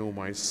 you know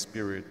my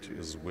spirit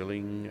is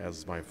willing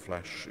as my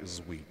flesh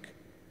is weak.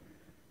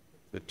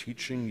 The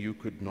teaching you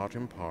could not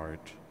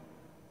impart,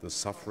 the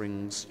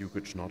sufferings you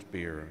could not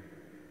bear,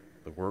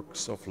 the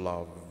works of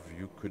love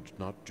you could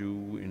not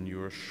do in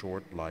your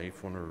short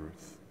life on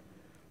earth,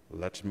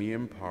 let me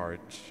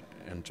impart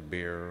and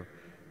bear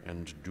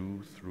and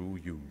do through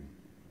you.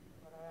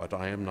 But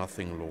I am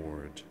nothing,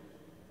 Lord.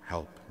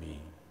 Help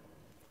me.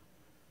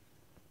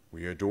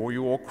 We adore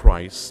you, O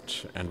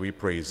Christ, and we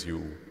praise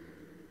you,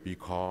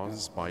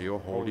 because by your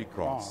holy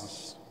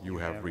cross you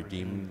have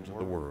redeemed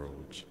the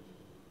world.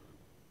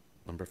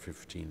 number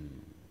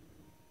 15.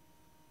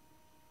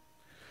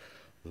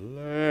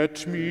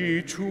 Let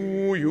me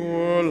to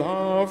your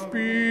love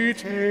be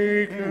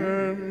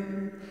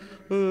taken,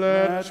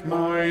 let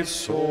my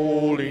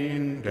soul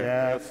in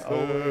death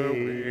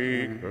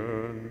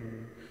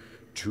awaken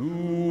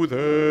to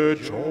the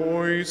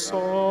joys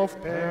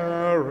of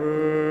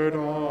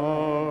paradise.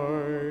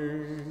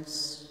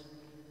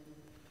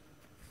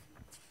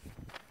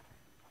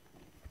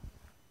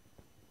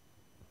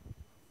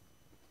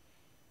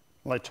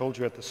 Well, I told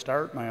you at the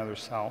start, my other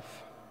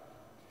self,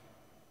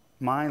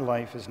 my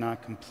life is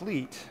not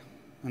complete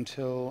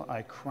until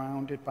I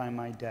crowned it by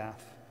my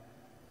death.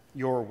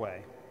 Your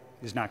way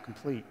is not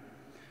complete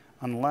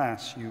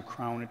unless you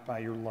crown it by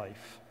your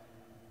life.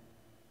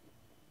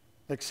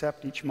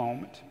 Accept each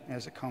moment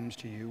as it comes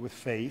to you with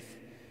faith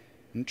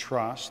and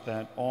trust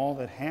that all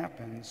that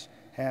happens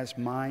has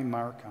my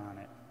mark on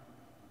it.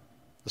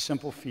 The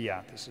simple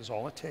fiat, this is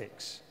all it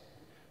takes,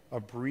 a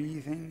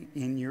breathing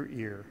in your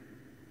ear.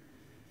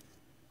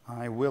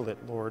 I will it,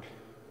 Lord.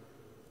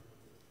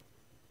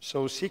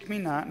 So seek me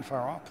not in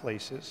far-off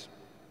places.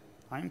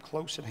 I am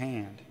close at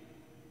hand.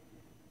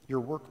 Your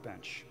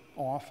workbench,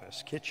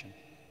 office, kitchen,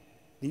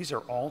 these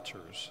are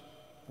altars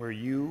where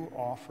you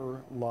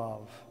offer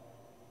love,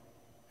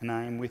 and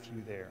I am with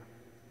you there.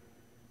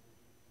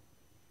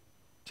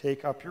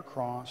 Take up your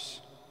cross,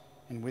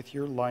 and with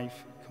your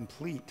life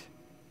complete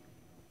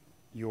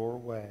your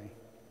way.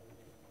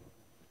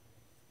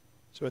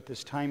 So at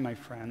this time, my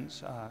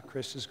friends,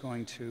 Chris is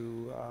going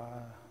to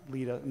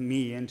lead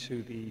me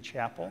into the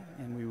chapel,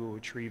 and we will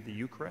retrieve the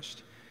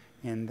Eucharist.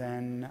 And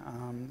then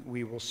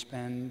we will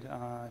spend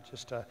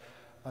just a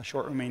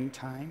short remaining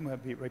time.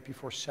 Right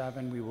before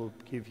 7, we will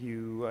give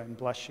you and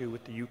bless you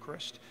with the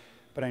Eucharist.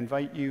 But I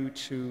invite you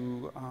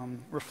to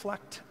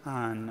reflect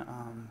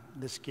on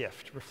this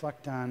gift.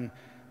 Reflect on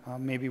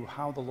maybe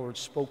how the Lord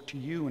spoke to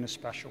you in a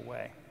special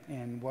way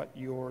and what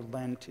your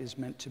Lent is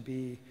meant to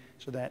be,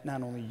 so that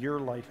not only your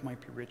life might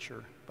be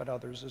richer, but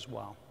others as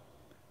well.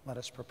 Let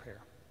us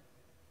prepare.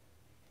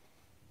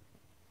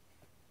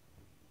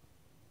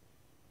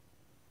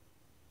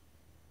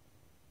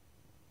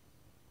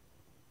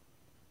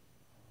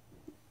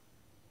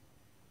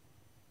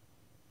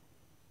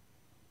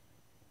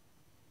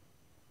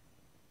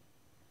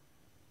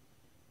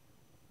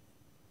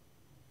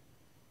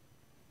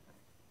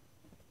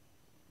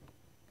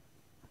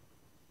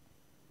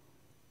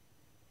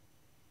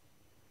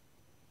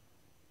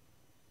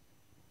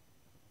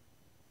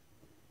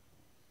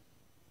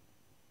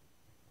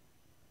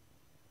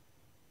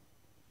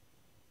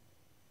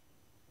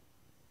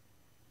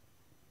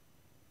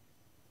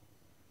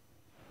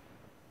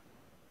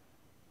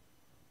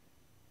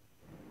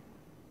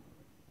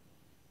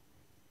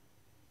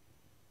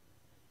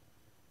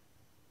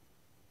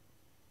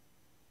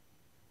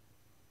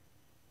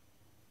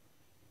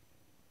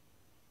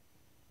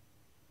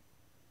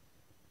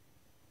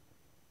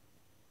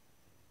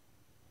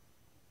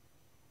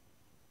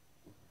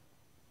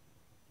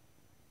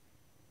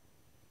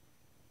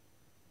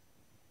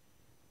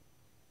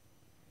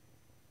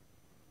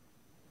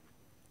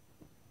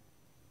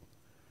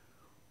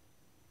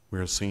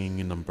 We're singing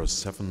in number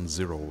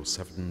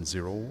 7070,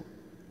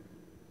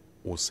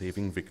 O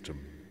Saving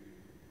Victim.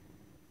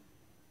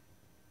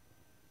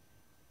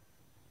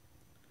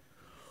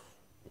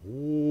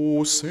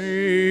 O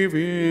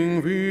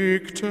saving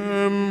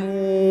victim,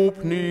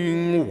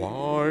 opening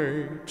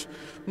wide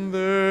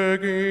the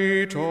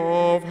gate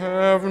of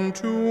heaven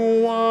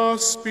to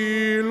us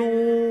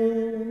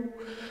below,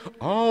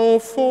 our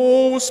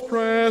foes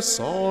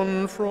press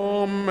on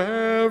from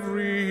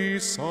every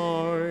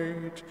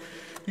side.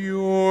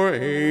 Your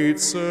aid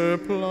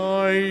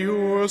supply,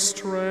 your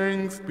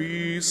strength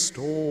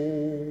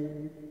bestow.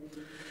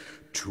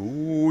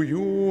 To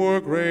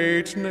your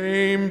great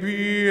name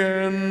be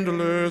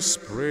endless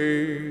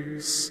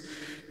praise.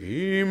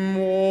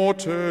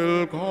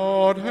 Immortal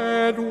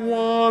Godhead,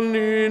 one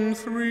in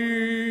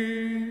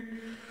three.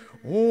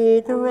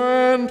 O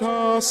grant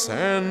us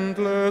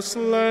endless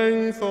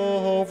length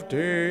of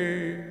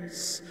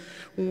days,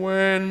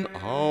 when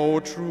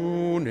our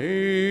true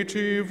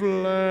native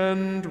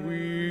land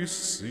we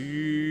see.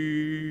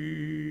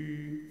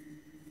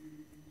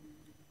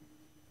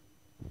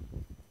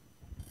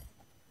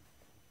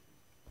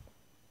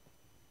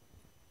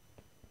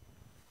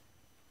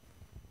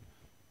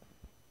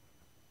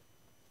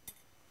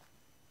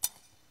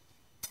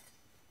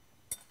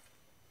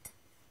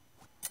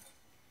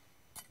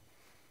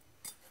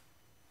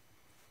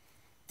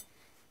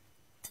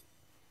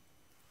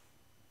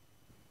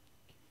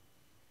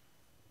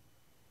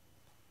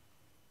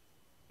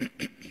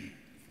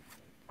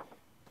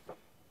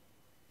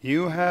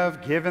 You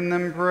have given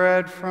them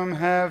bread from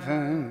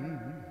heaven,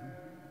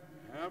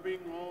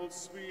 having all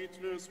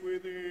sweetness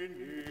within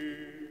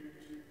it.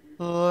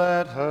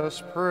 Let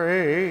us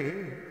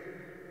pray.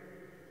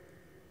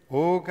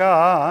 O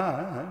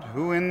God,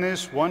 who in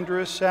this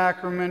wondrous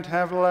sacrament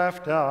have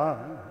left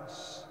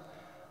us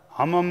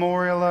a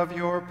memorial of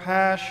your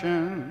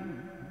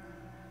passion,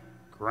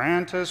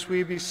 Grant us,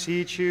 we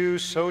beseech you,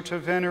 so to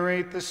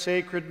venerate the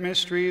sacred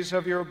mysteries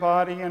of your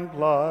body and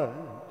blood,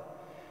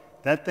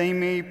 that they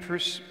may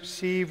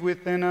perceive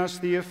within us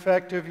the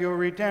effect of your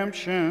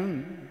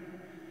redemption,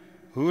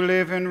 who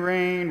live and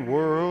reign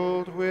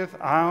world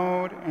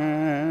without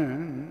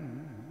end.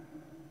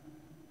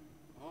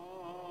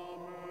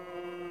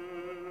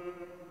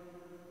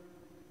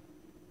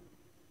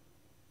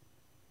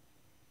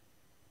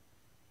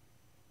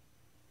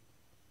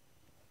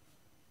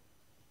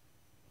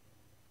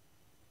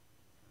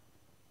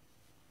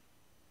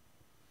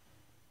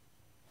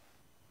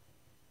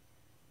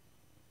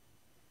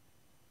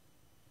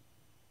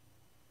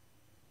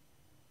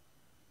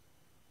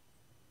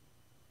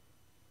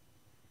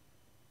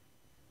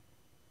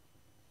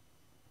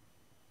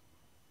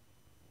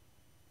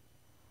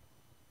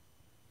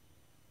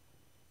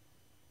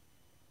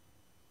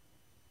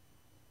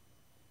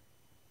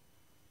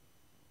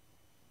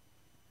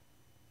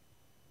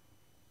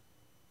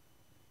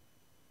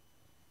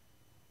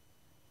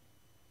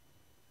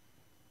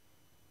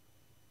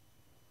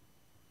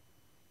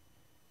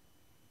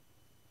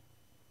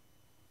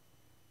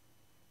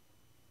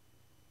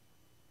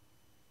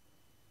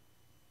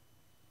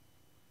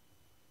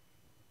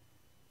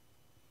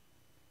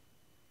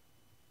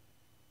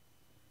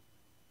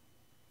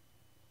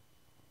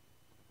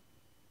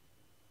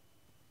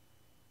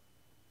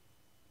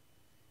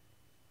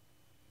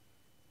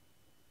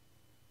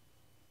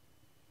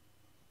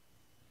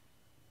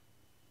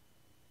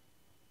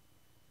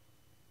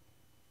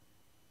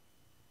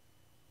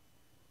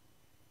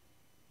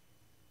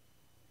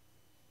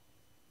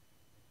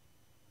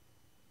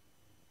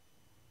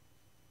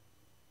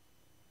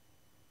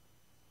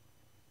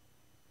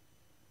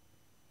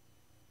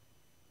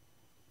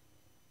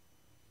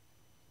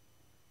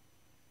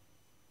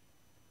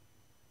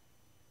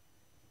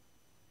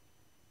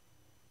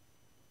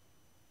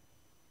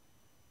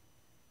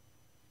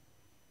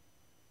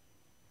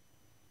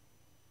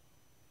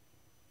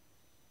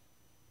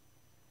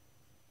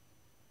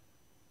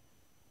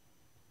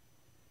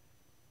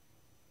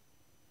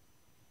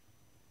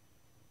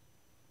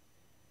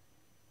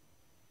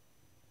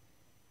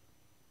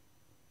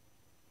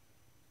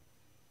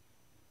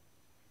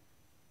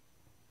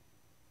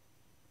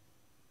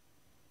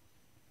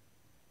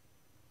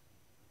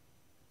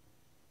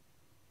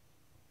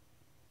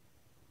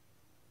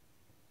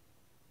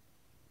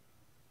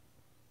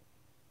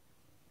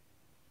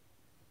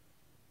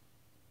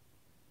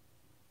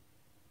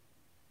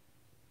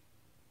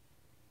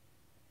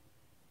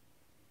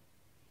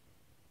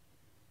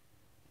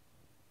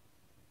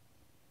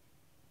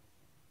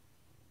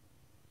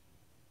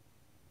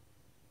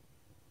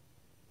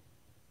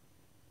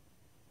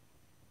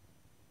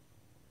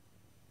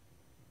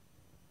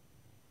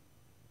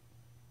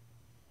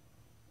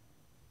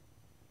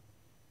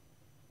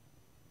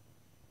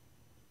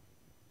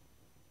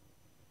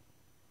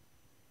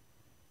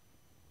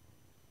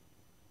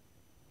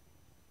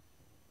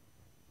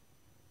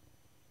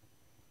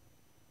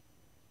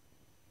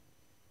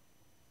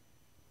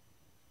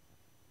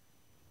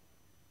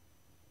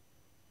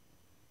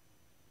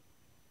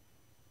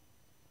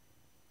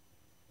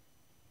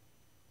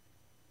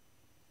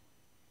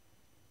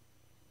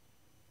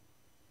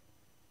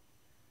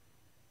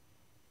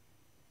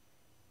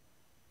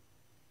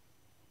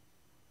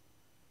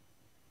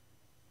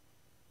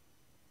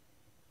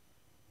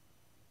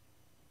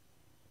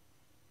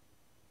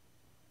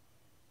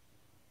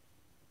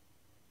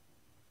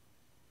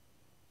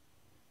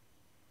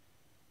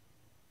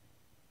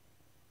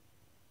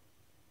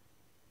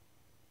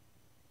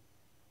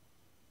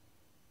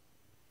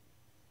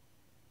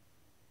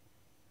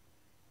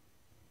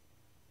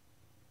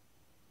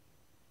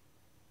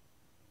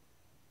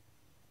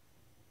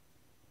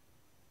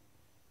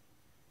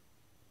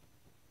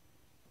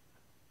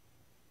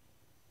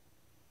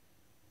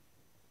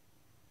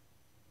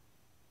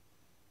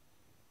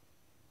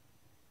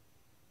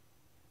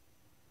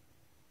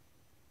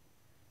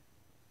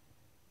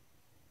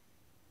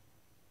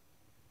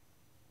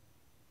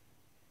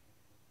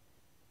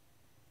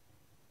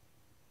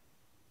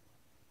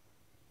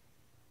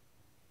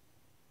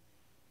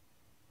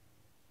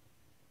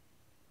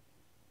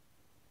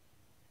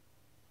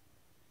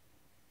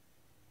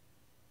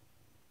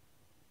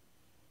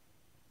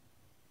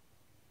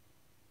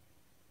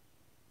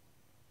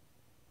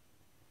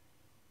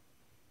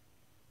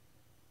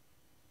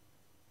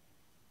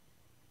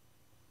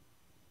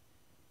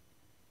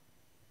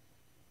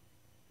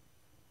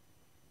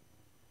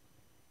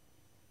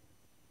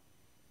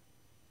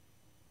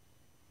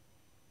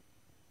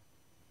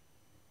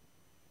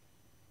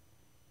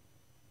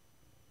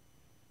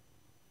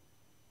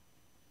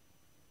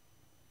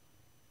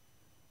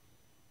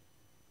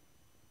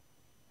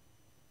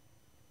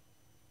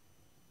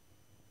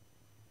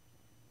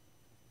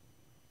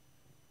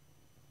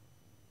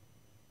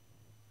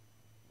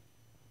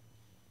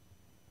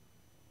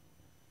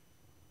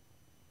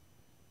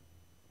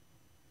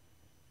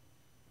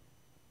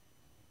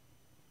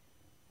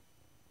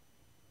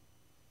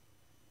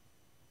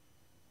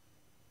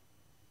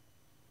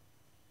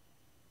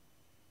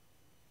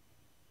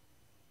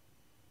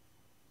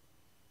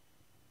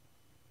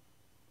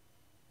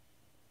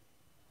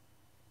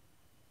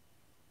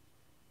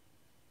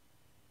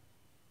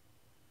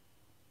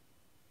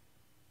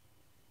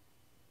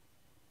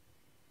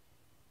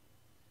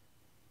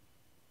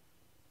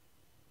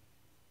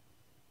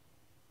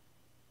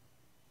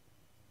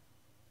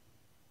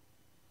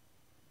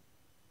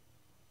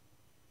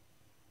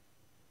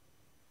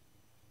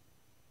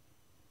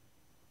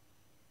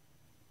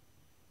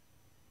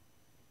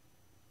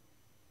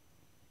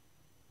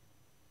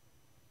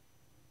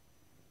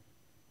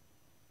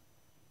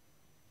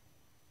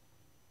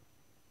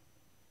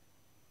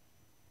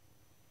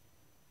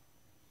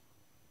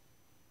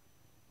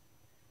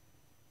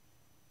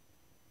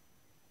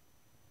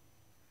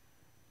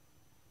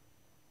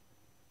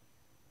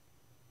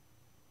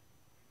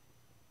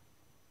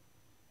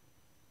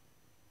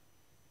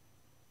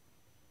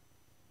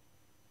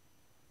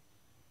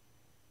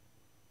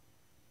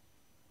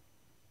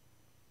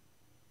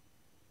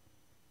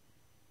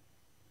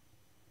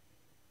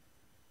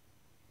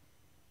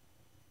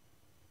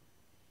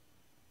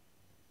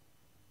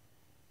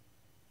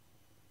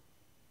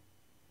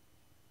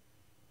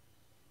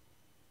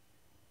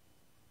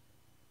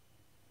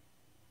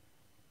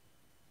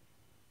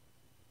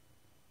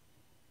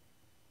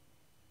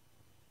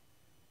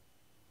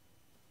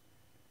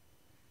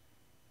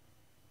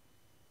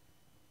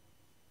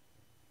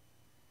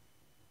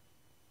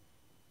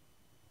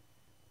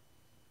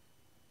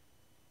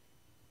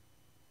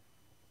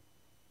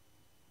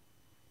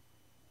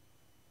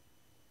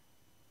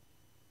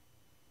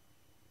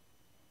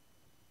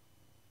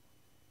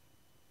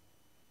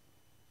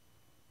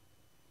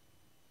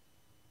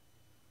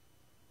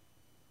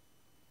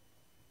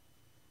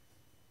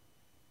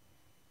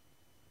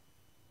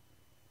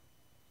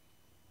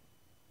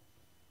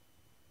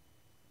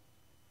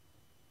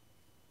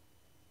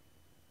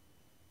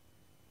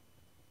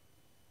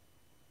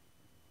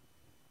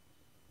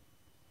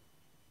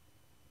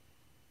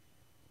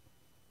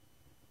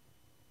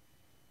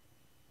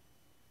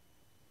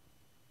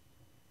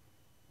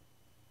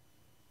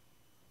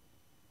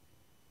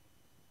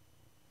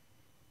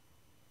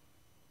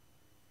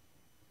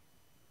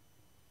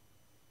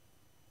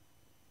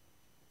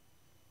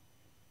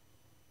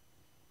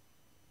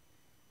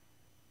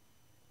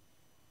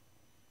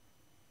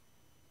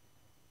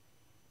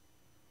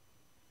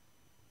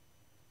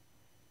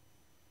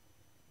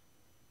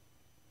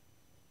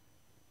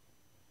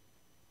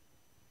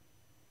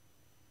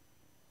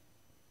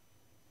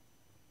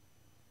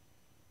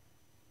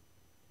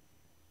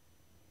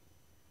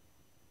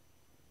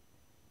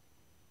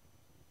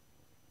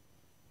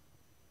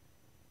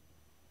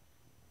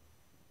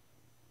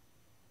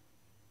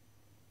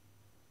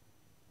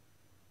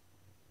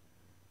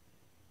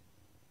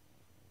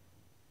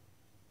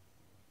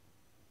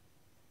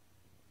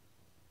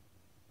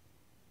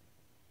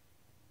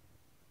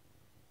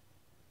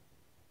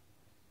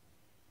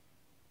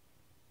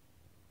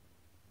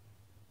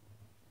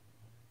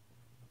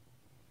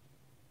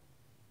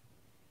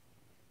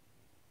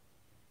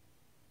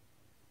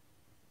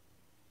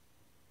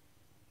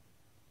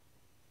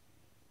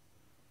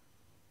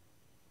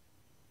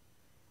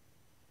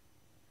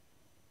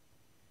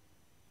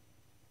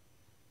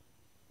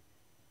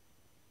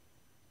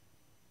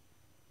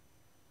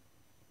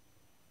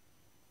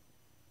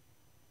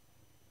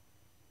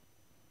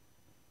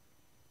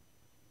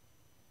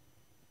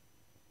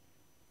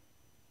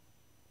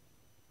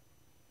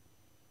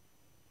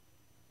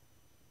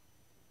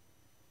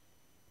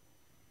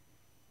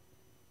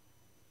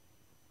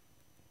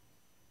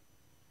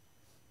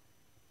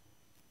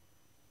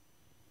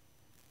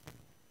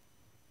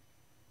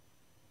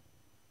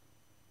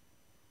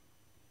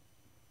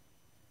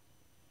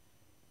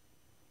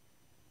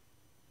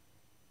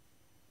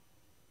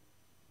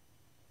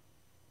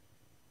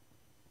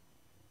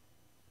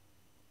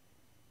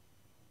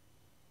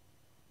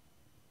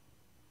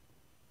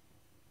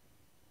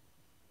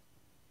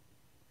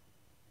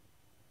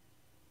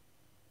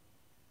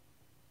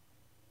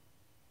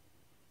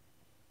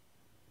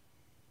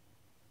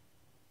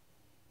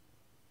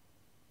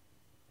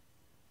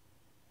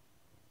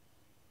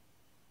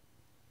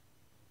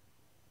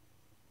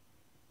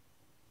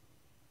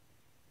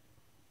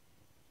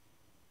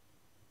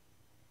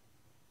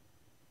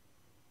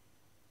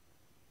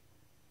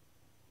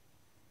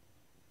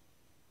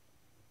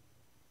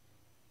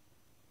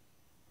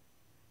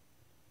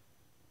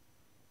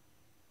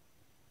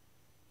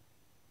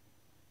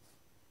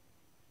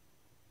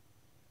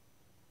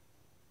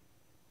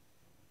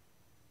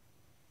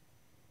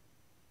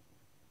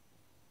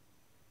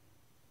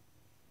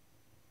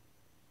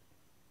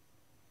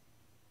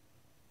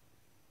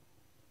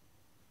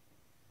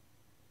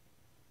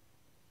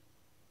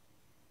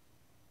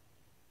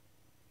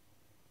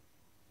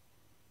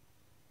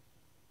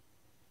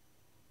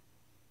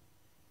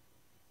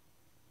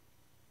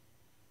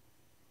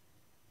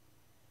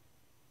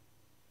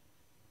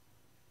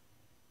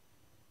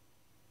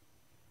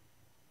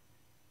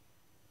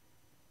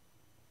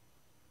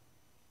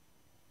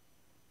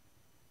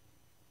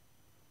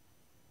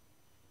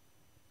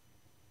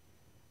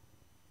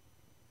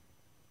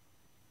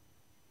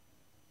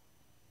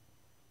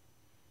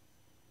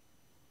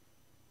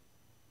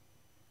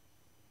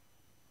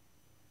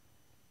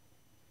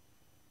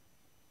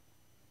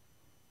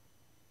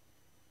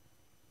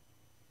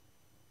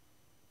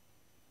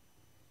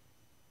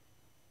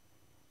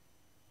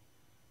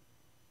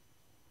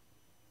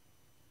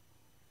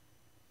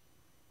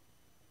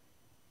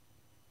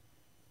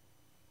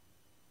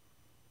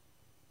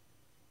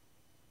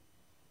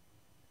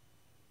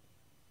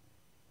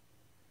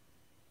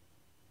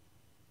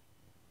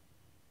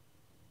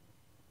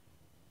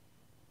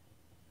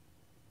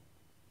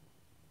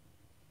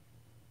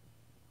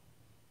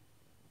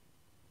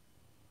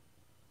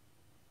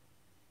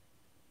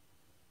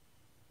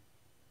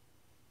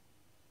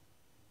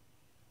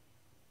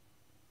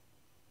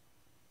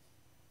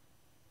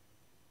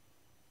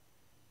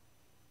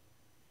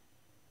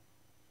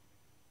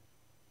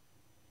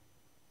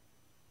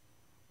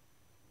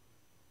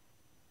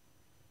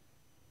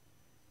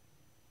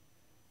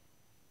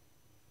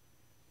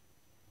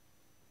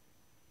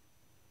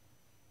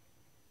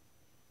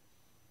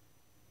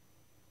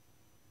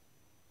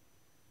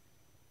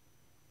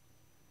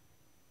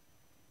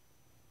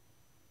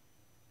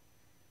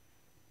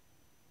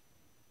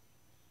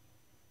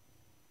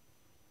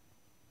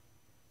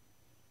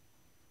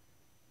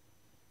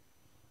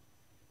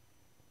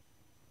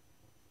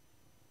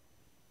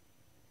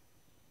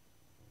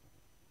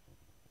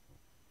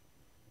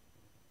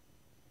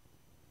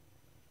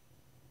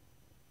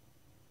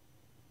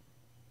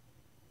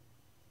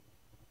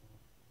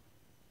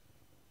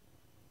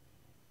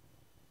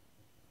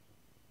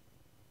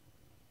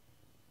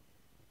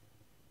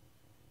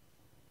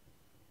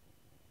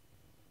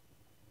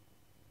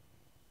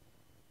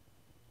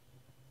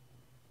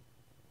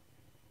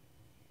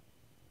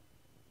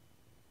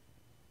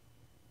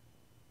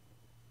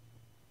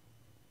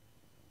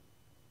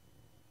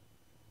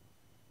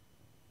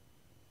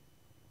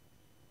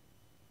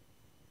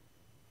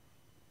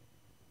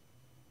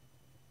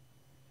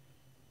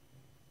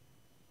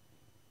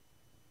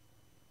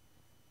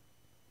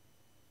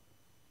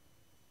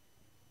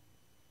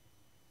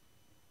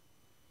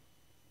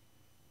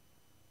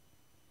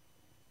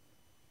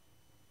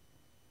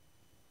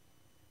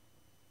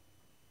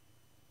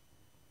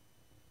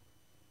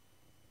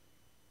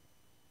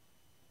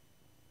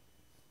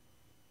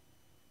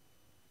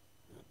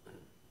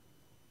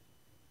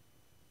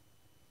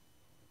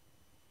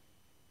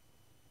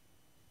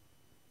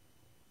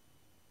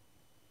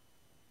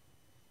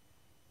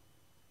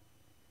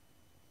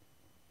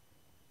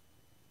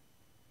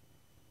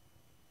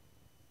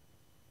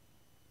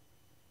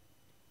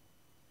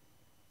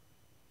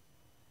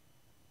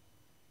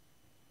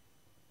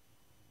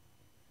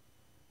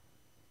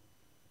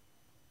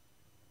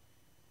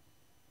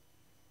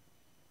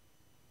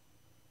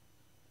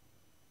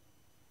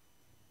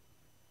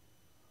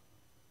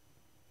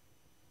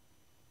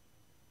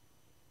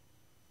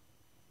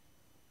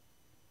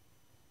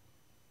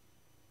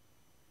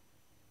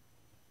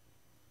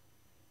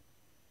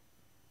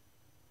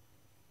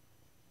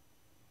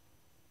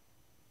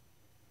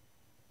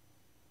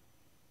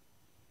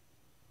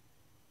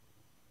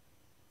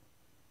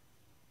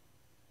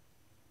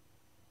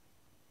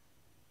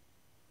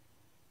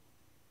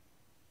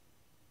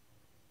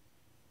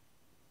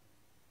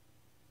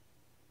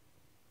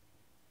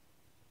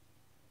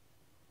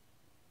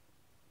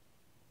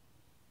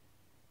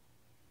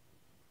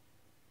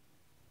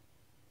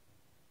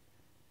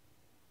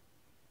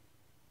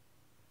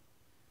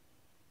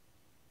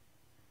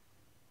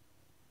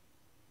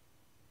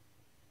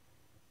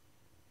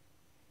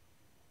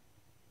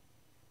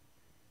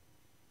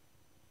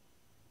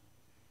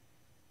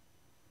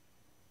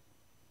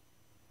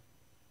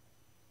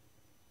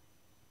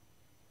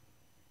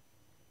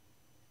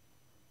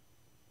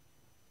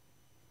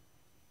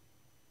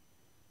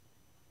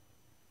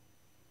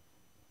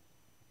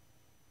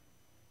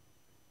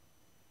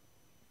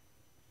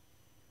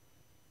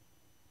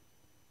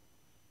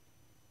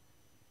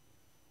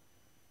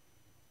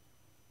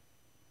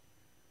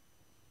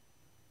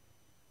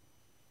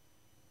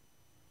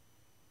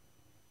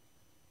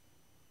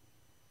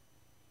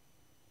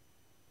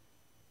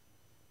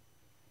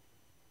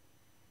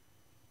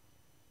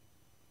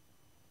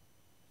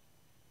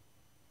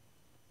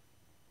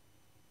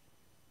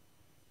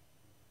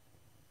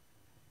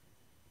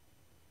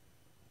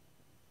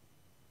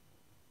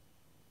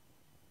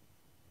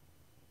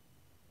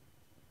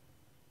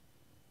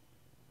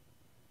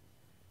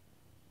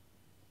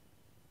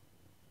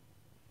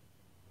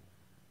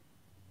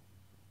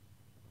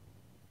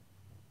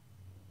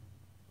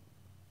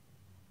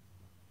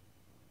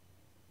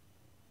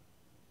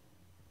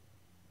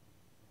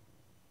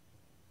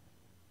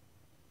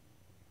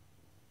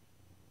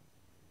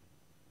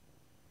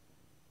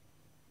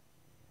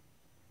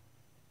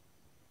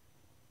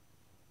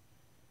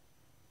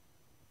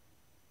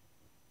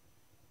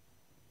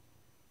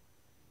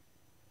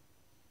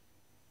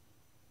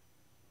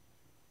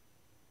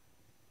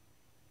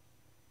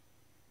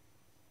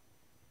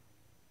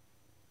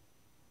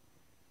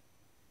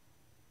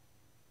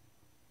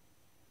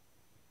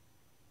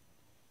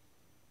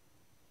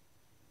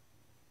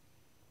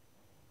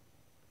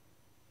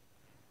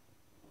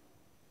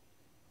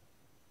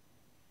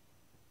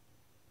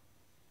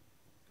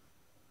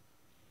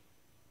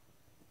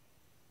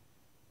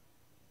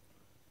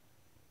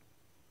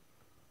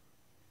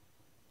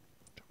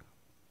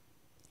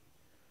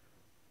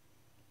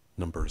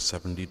 Number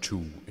 72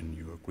 in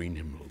your green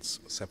hymnals,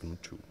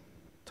 72,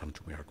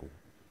 Tantum Ergo.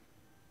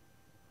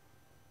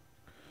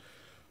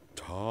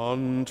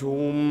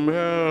 Tantum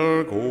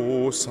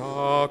ergo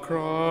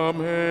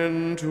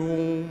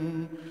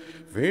sacramentum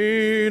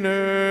veneremur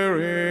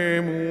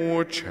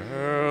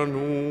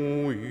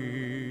cernui,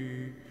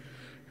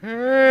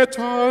 et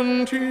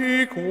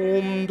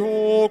anticum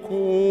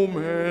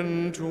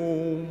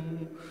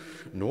documentum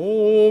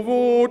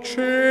novo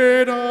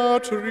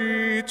cedat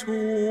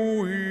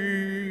ritui,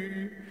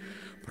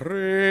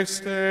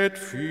 prestet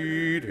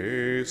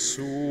fides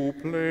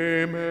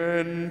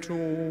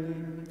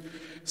supplementum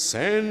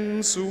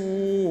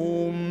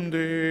sensum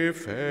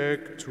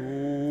defectui.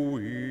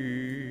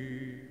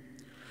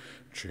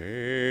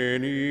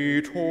 Genitori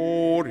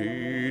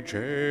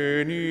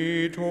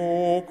genitoque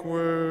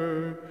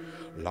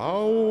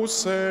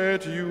laus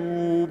et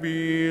jubilatio,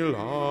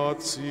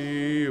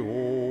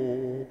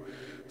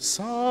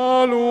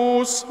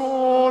 salus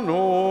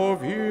honor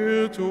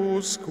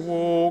virtus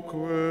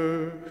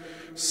quoque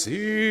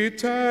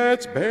sit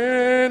et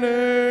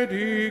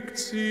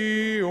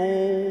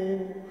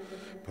benedictio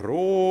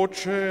procedenti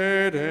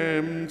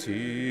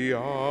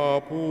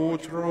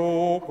apud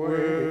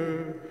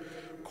troque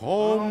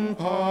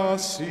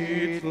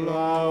compassit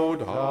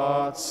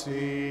laudatio.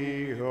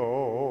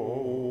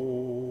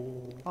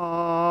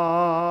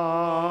 Amen.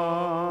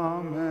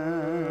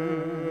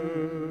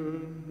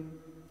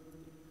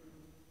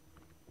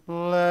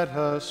 Let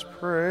us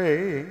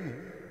pray.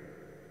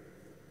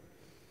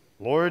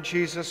 Lord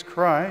Jesus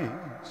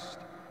Christ,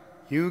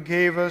 you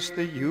gave us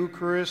the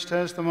Eucharist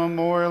as the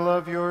memorial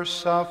of your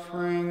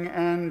suffering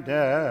and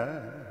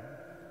death.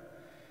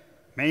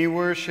 May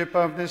worship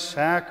of this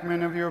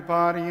sacrament of your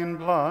body and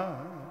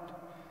blood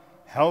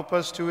help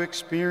us to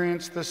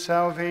experience the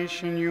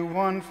salvation you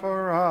won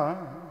for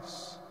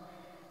us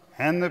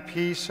and the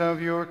peace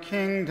of your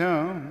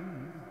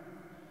kingdom,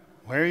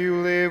 where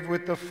you live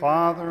with the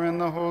Father and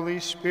the Holy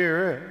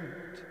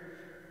Spirit,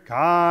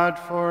 God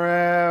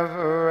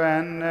forever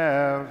and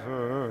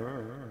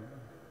ever.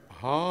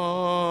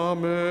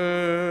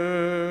 Amen.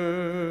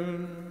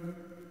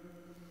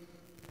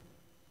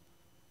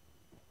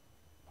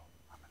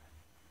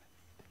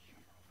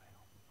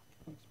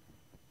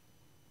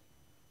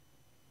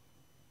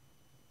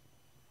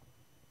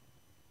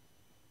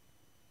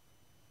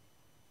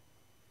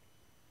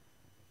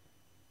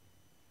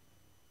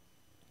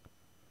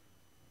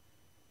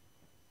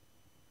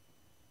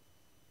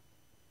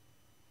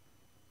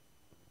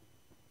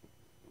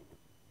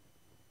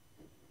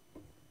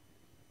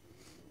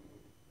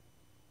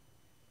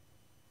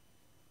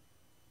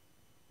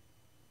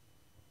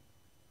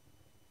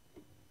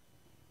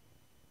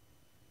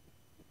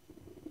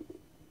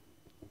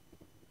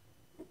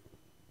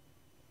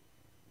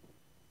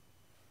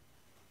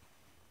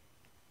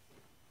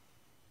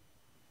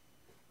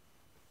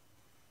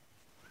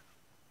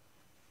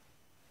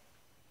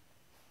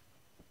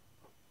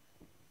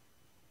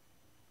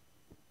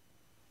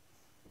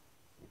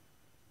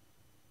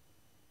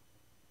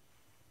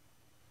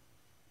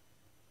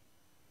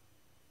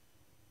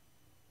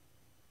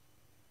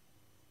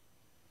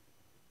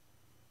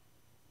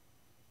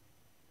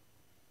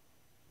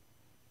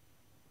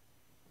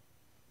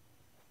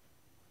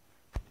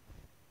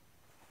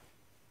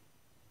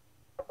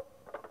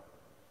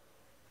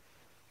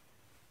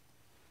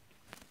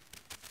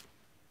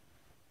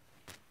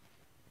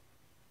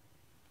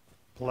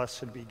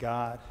 Blessed be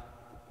God.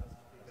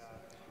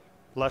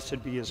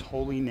 Blessed be his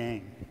holy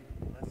name.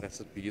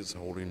 Blessed be his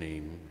holy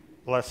name.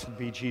 Blessed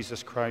be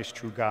Jesus Christ,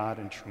 true God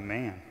and true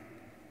man.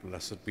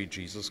 Blessed be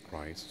Jesus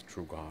Christ,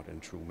 true God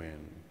and true man.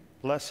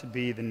 Blessed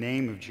be the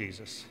name of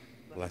Jesus.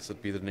 Blessed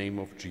be the name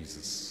of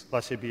Jesus.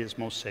 Blessed be his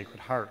most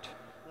sacred heart.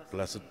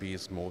 Blessed be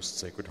his most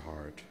sacred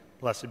heart.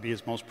 Blessed be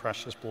his most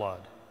precious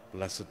blood.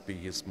 Blessed be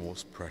his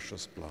most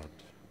precious blood.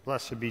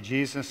 Blessed be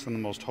Jesus in the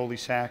most holy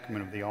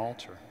sacrament of the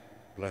altar.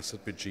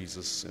 Blessed be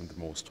Jesus in the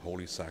most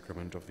holy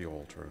sacrament of the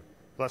altar.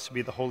 Blessed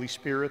be the Holy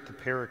Spirit, the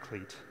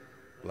Paraclete.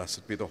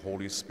 Blessed be the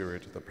Holy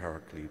Spirit, the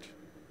Paraclete.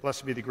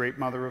 Blessed be the great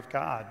Mother of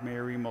God,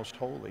 Mary most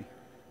holy.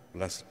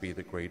 Blessed be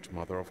the great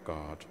Mother of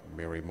God,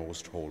 Mary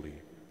most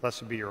holy.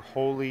 Blessed be her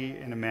holy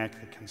and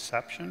immaculate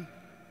conception.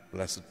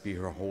 Blessed be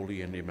her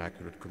holy and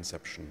immaculate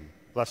conception.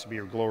 Blessed be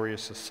her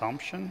glorious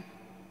assumption.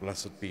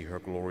 Blessed be her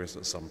glorious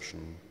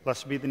assumption.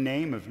 Blessed be the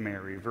name of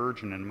Mary,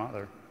 Virgin and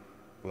Mother.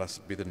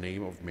 Blessed be the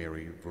name of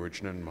Mary,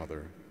 Virgin and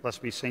Mother.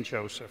 Blessed be Saint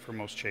Joseph, her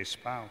most chaste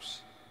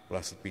spouse.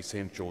 Blessed be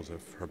Saint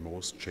Joseph, her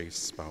most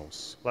chaste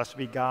spouse. Blessed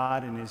be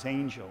God and his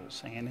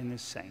angels and in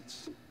his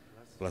saints.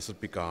 Blessed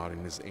be God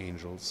in his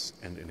angels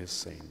and in his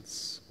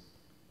saints.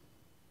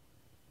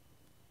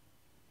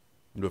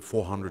 Number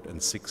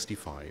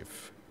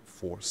 465,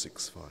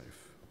 465.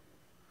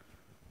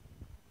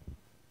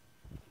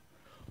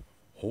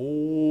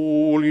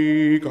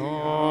 Holy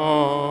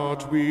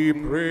God, we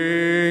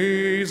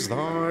praise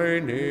thy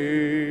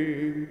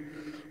name.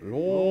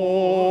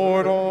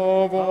 Lord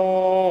of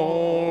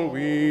all,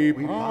 we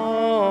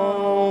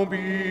bow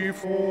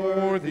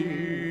before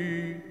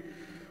thee.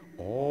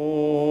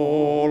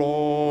 All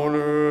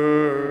honor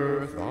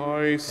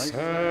thy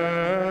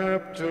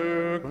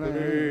scepter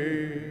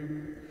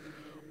claim.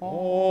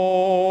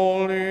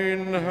 All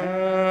in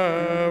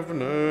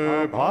heaven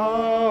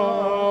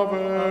above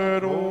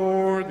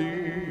adore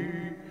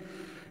thee.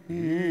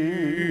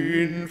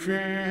 Infinite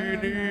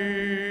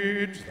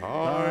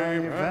thy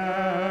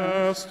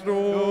vast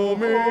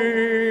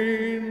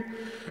domain,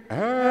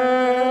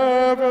 everlasting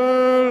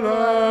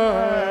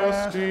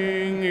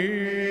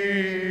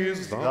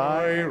is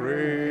thy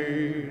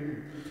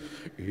reign.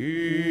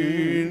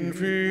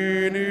 Infinite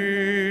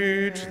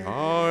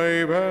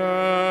thy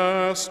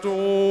vast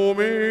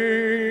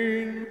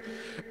domain,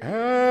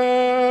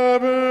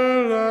 everlasting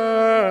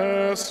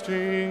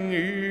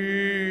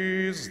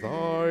is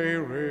thy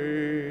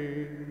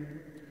reign.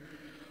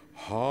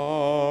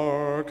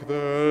 Hark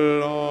the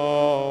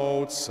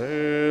loud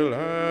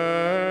celestial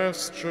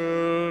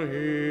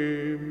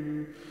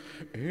hymn,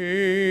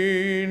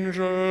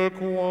 angel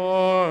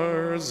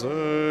choirs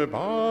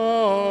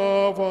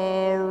above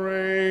are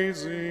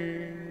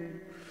raising,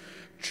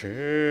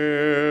 cherubim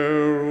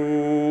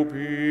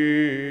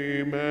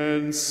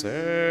and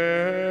seraphim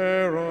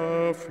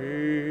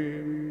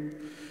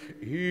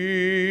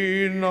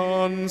in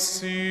unceasing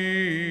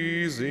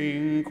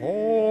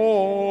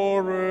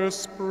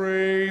chorus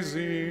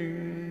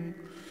praising,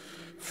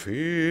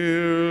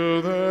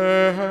 fill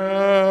the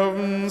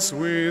heavens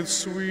with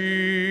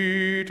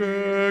sweet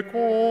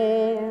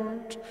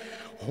accord.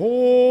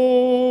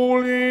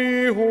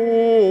 Holy,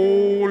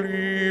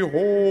 holy,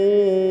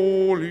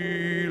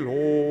 holy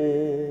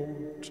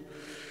Lord.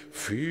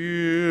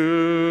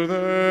 Fill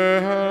the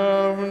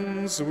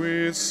heavens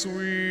with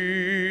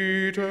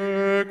sweet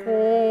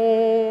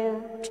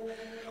accord.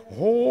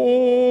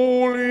 Holy,